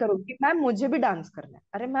लड़ाई नहीं करोगे कि मैम मुझे भी डांस करना है,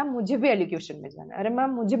 अरे मैम मुझे भी एलिक्यूशन में जाना है, अरे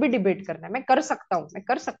मैम मुझे भी डिबेट करना है, मैं कर सकता हूँ, मैं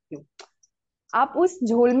कर सकती हूँ। आप उस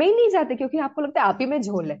झोल में ही नहीं जाते क्योंकि आपको लगता है आप ही में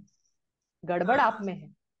झोल है, गड़बड़ आप हाँ में है।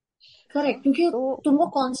 हाँ, करेक्ट, क्योंकि तो तुमको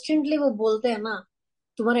कॉन्स्टेंटली वो बोलते हैं ना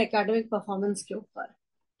तुम्हारे एकेडमिक परफॉर्मेंस के ऊपर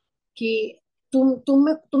कि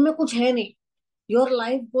तुम में कुछ है नहीं। Your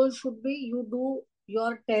life goal should be you do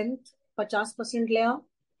your 10th 50% ले आओ,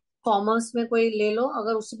 कॉमर्स में कोई ले लो,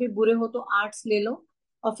 अगर उससे भी बुरे हो तो आर्ट्स ले लो,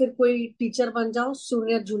 और फिर कोई टीचर बन जाओ,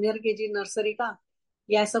 सीनियर जूनियर केजी नर्सरी का,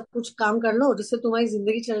 या ऐसा कुछ काम कर लो जिससे तुम्हारी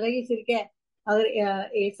जिंदगी चल जाएगी। फिर क्या है, अगर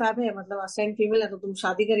ए फैब है मतलब असाइन फीमेल है तो तुम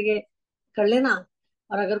शादी करके कर लेना,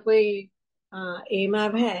 और अगर कोई ए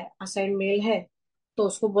मैब है असाइन मेल है तो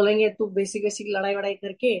उसको बोलेंगे तू बेसिक बेसिक लड़ाई वड़ाई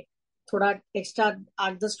करके थोड़ा एक्स्ट्रा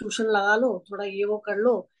 8-10 ट्यूशन लगा लो, थोड़ा ये वो कर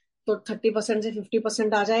लो, तो 30% से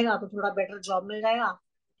 50% आ जाएगा तो थोड़ा बेटर जॉब मिल जाएगा।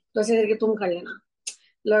 तो ऐसे करके तुम कर लेना।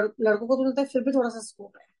 लड़कों को तो मिलता है फिर भी थोड़ा सा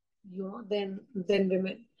स्कोप है, then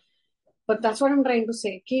women. But that's what I am trying to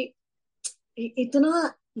से कि इतना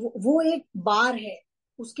वो एक बार है,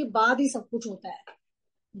 उसके बाद ही सब कुछ होता है।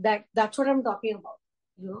 That's what I am talking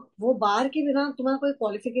about. वो बार के बिना तुम्हारा कोई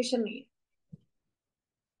क्वालिफिकेशन नहीं है।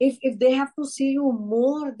 If they have to see you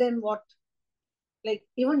more than what, like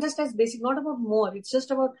even just as basic, not about more, it's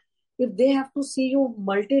just about if they have to see you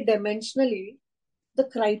multi-dimensionally, the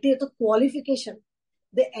criteria, the qualification,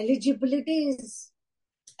 the eligibility is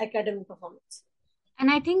academic performance.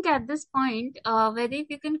 And I think at this point, whether if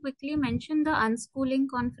you can quickly mention the unschooling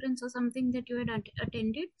conference or something that you had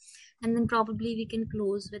attended, and then probably we can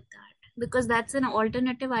close with that. Because that's an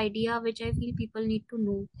alternative idea which I feel people need to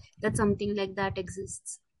know that something like that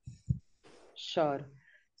exists. sure.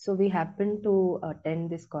 So we happened to attend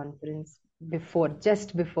this conference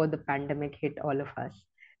just before the pandemic hit all of us.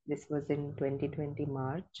 This was in 2020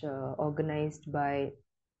 March, organized by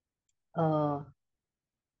uh,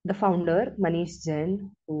 the founder Manish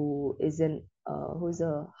Jain, who is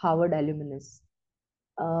a Harvard alumnus.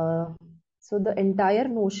 Uh, so the entire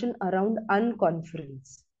notion around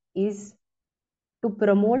unconference is to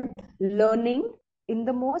promote learning in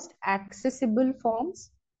the most accessible forms,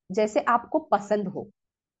 जैसे आपको पसंद हो,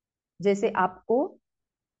 जैसे आपको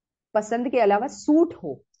पसंद के अलावा suit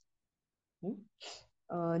हो,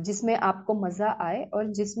 जिसमें आपको मजा आए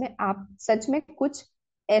और जिसमें आप सच में कुछ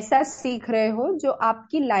ऐसा सीख रहे हो जो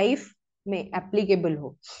आपकी लाइफ में एप्लीकेबल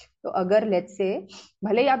हो। तो अगर लेट्स से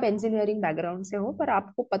भले ही आप इंजीनियरिंग बैकग्राउंड से हो पर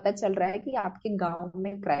आपको पता चल रहा है कि आपके गांव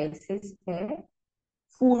में क्राइसिस है,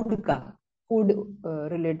 फूड का, फूड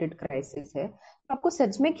रिलेटेड क्राइसिस है, आपको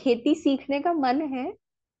सच में खेती सीखने का मन है,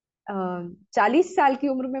 40 साल की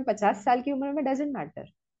उम्र में, 50 साल की उम्र में, doesn't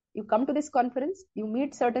matter, you come to this conference, you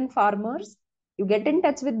meet certain farmers, you get in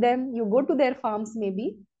touch with them, you go to their farms maybe,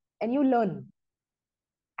 and you learn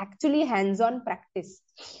actually hands on practice।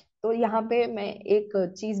 तो यहाँ पे मैं एक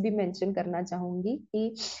चीज भी मेंशन करना चाहूंगी कि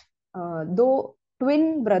दो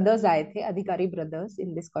ट्विन ब्रदर्स आए थे, Adhikari brothers,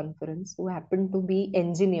 in this conference, who happen to be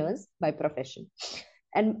engineers by profession,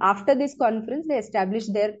 and after this conference they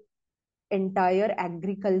established their entire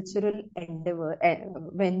agricultural endeavor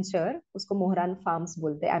venture, उसको मोहरान फार्म्स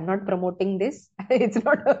बोलते हैं। I am not promoting this, it's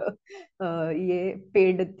not ये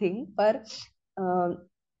paid thing, पर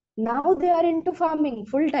now they are into farming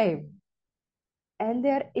full time and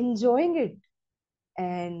they are enjoying it,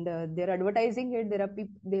 and they're advertising it. There are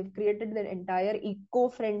people, they've created their entire eco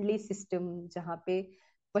friendly system जहाँ पे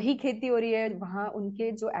वही खेती हो रही है, वहां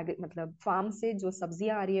उनके जो मतलब फार्म से जो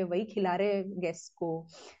सब्जियां आ रही है वही खिला रहे हैं गेस्ट को,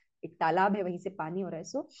 एक तालाब है वहीं से पानी हो रहा है।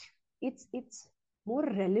 So it's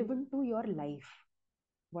more relevant to your life,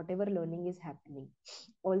 whatever learning is happening.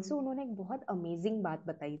 Also उन्होंने एक बहुत अमेजिंग बात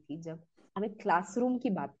बताई थी, जब हम एक क्लासरूम की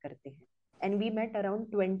बात करते हैं, and we met around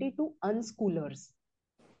 22 unschoolers,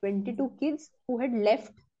 22 kids who had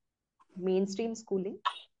left mainstream schooling,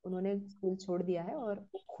 उन्होंने स्कूल छोड़ दिया है और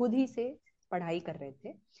वो खुद ही से पढ़ाई कर रहे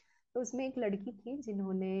थे। तो उसमें एक लड़की थी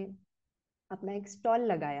जिन्होंने अपना एक स्टॉल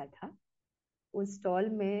लगाया था। उस स्टॉल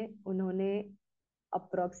में उन्होंने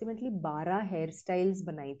अप्रोक्सीमेटली 12 हेयर स्टाइल्स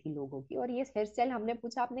बनाई थी लोगों की, और ये हेयर स्टाइल हमने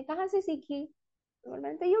पूछा आपने कहाँ से सीखी, और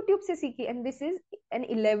मैंने तो यूट्यूब से सीखी, and this is an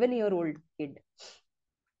 11-year-old kid.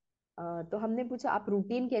 तो हमने पूछा आप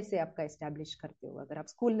रूटीन कैसे आपका एस्टेब्लिश करते हो अगर आप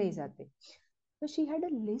स्कूल नहीं जाते। तो she had a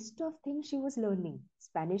list of things she was learning,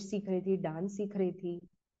 Spanish सीख रही थी, डांस सीख रही थी,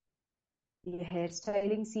 ये हेयर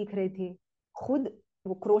स्टाइलिंग सीख रही थी, खुद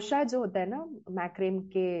वो क्रोशा जो होता है ना मैक्रेम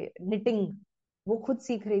के, निटिंग, वो खुद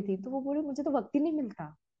सीख रही थी। तो वो बोले मुझे तो वक्त ही नहीं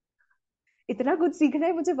मिलता, इतना कुछ सीखना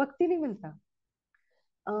है मुझे वक्त ही नहीं मिलता।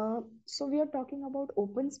 So we are talking about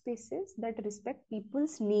open spaces that respect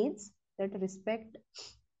people's needs, that respect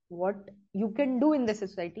what you can do in the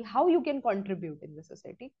society, how you can contribute in the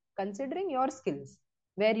society, considering your skills,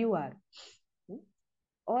 where you are.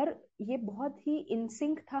 और ये बहुत ही in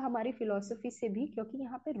sync था हमारी philosophy से भी, क्योंकि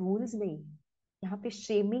यहाँ पे रूल्स नहीं है, यहाँ पे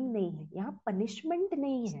शेमिंग नहीं है, यहाँ पनिशमेंट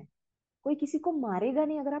नहीं है, कोई किसी को मारेगा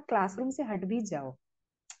नहीं अगर आप क्लासरूम से हट भी जाओ।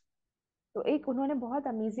 तो एक उन्होंने बहुत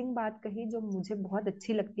अमेजिंग बात कही जो मुझे बहुत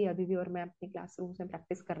अच्छी लगती है अभी भी, और मैं अपने क्लासरूम में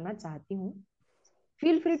प्रैक्टिस करना चाहती हूँ।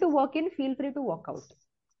 Feel free to walk in, feel free to walk out.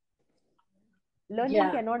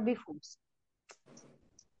 Learning can not be force,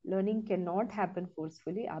 learning can not happen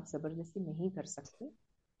forcefully, आप जबरदस्ती नहीं कर सकते।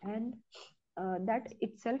 And that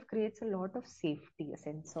itself creates a lot of safety, a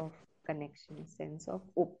sense of connection, sense of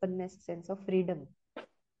openness, sense of freedom.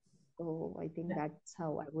 So I think that's how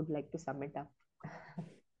I would like to sum it up.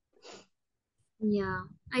 Yeah,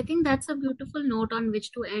 I think that's a beautiful note on which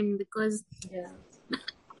to end, because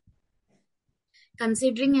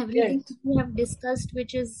considering everything we have discussed,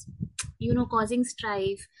 which is causing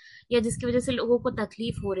strife, या जिसकी वजह से लोगों को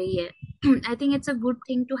तकलीफ हो रही है, I think it's a good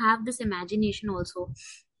thing to have this imagination also.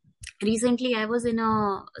 Recently I was in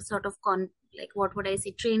a sort of what would I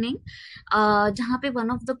say, training, जहाँ पे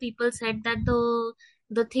one of the people said that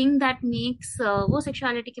the thing that makes वो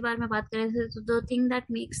sexuality के बारे में बात कर रहे थे, so the thing that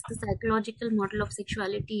makes the psychological model of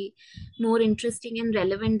sexuality more interesting and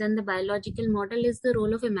relevant than the biological model is the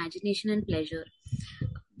role of imagination and pleasure.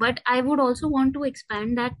 But I would also want to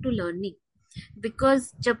expand that to learning,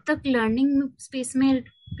 because जब तक learning space में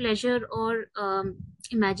pleasure और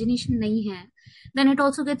imagination नहीं है, then it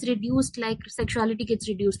also gets reduced, like sexuality gets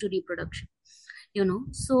reduced to reproduction,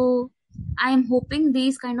 so I am hoping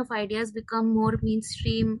these kind of ideas become more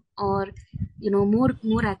mainstream, or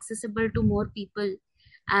more accessible to more people,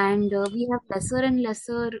 and we have lesser and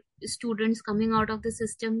lesser students coming out of the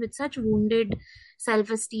system with such wounded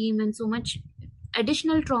self-esteem and so much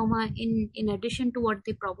additional trauma in addition to what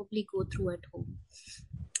they probably go through at home.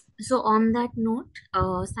 So on that note,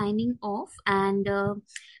 signing off, and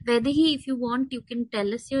Vaidehi, if you want, you can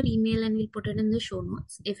tell us your email and we'll put it in the show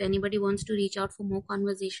notes if anybody wants to reach out for more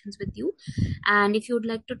conversations with you. And if you'd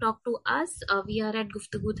like to talk to us, we are at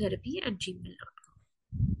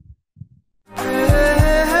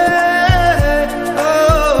guftagutherapy@gmail.com.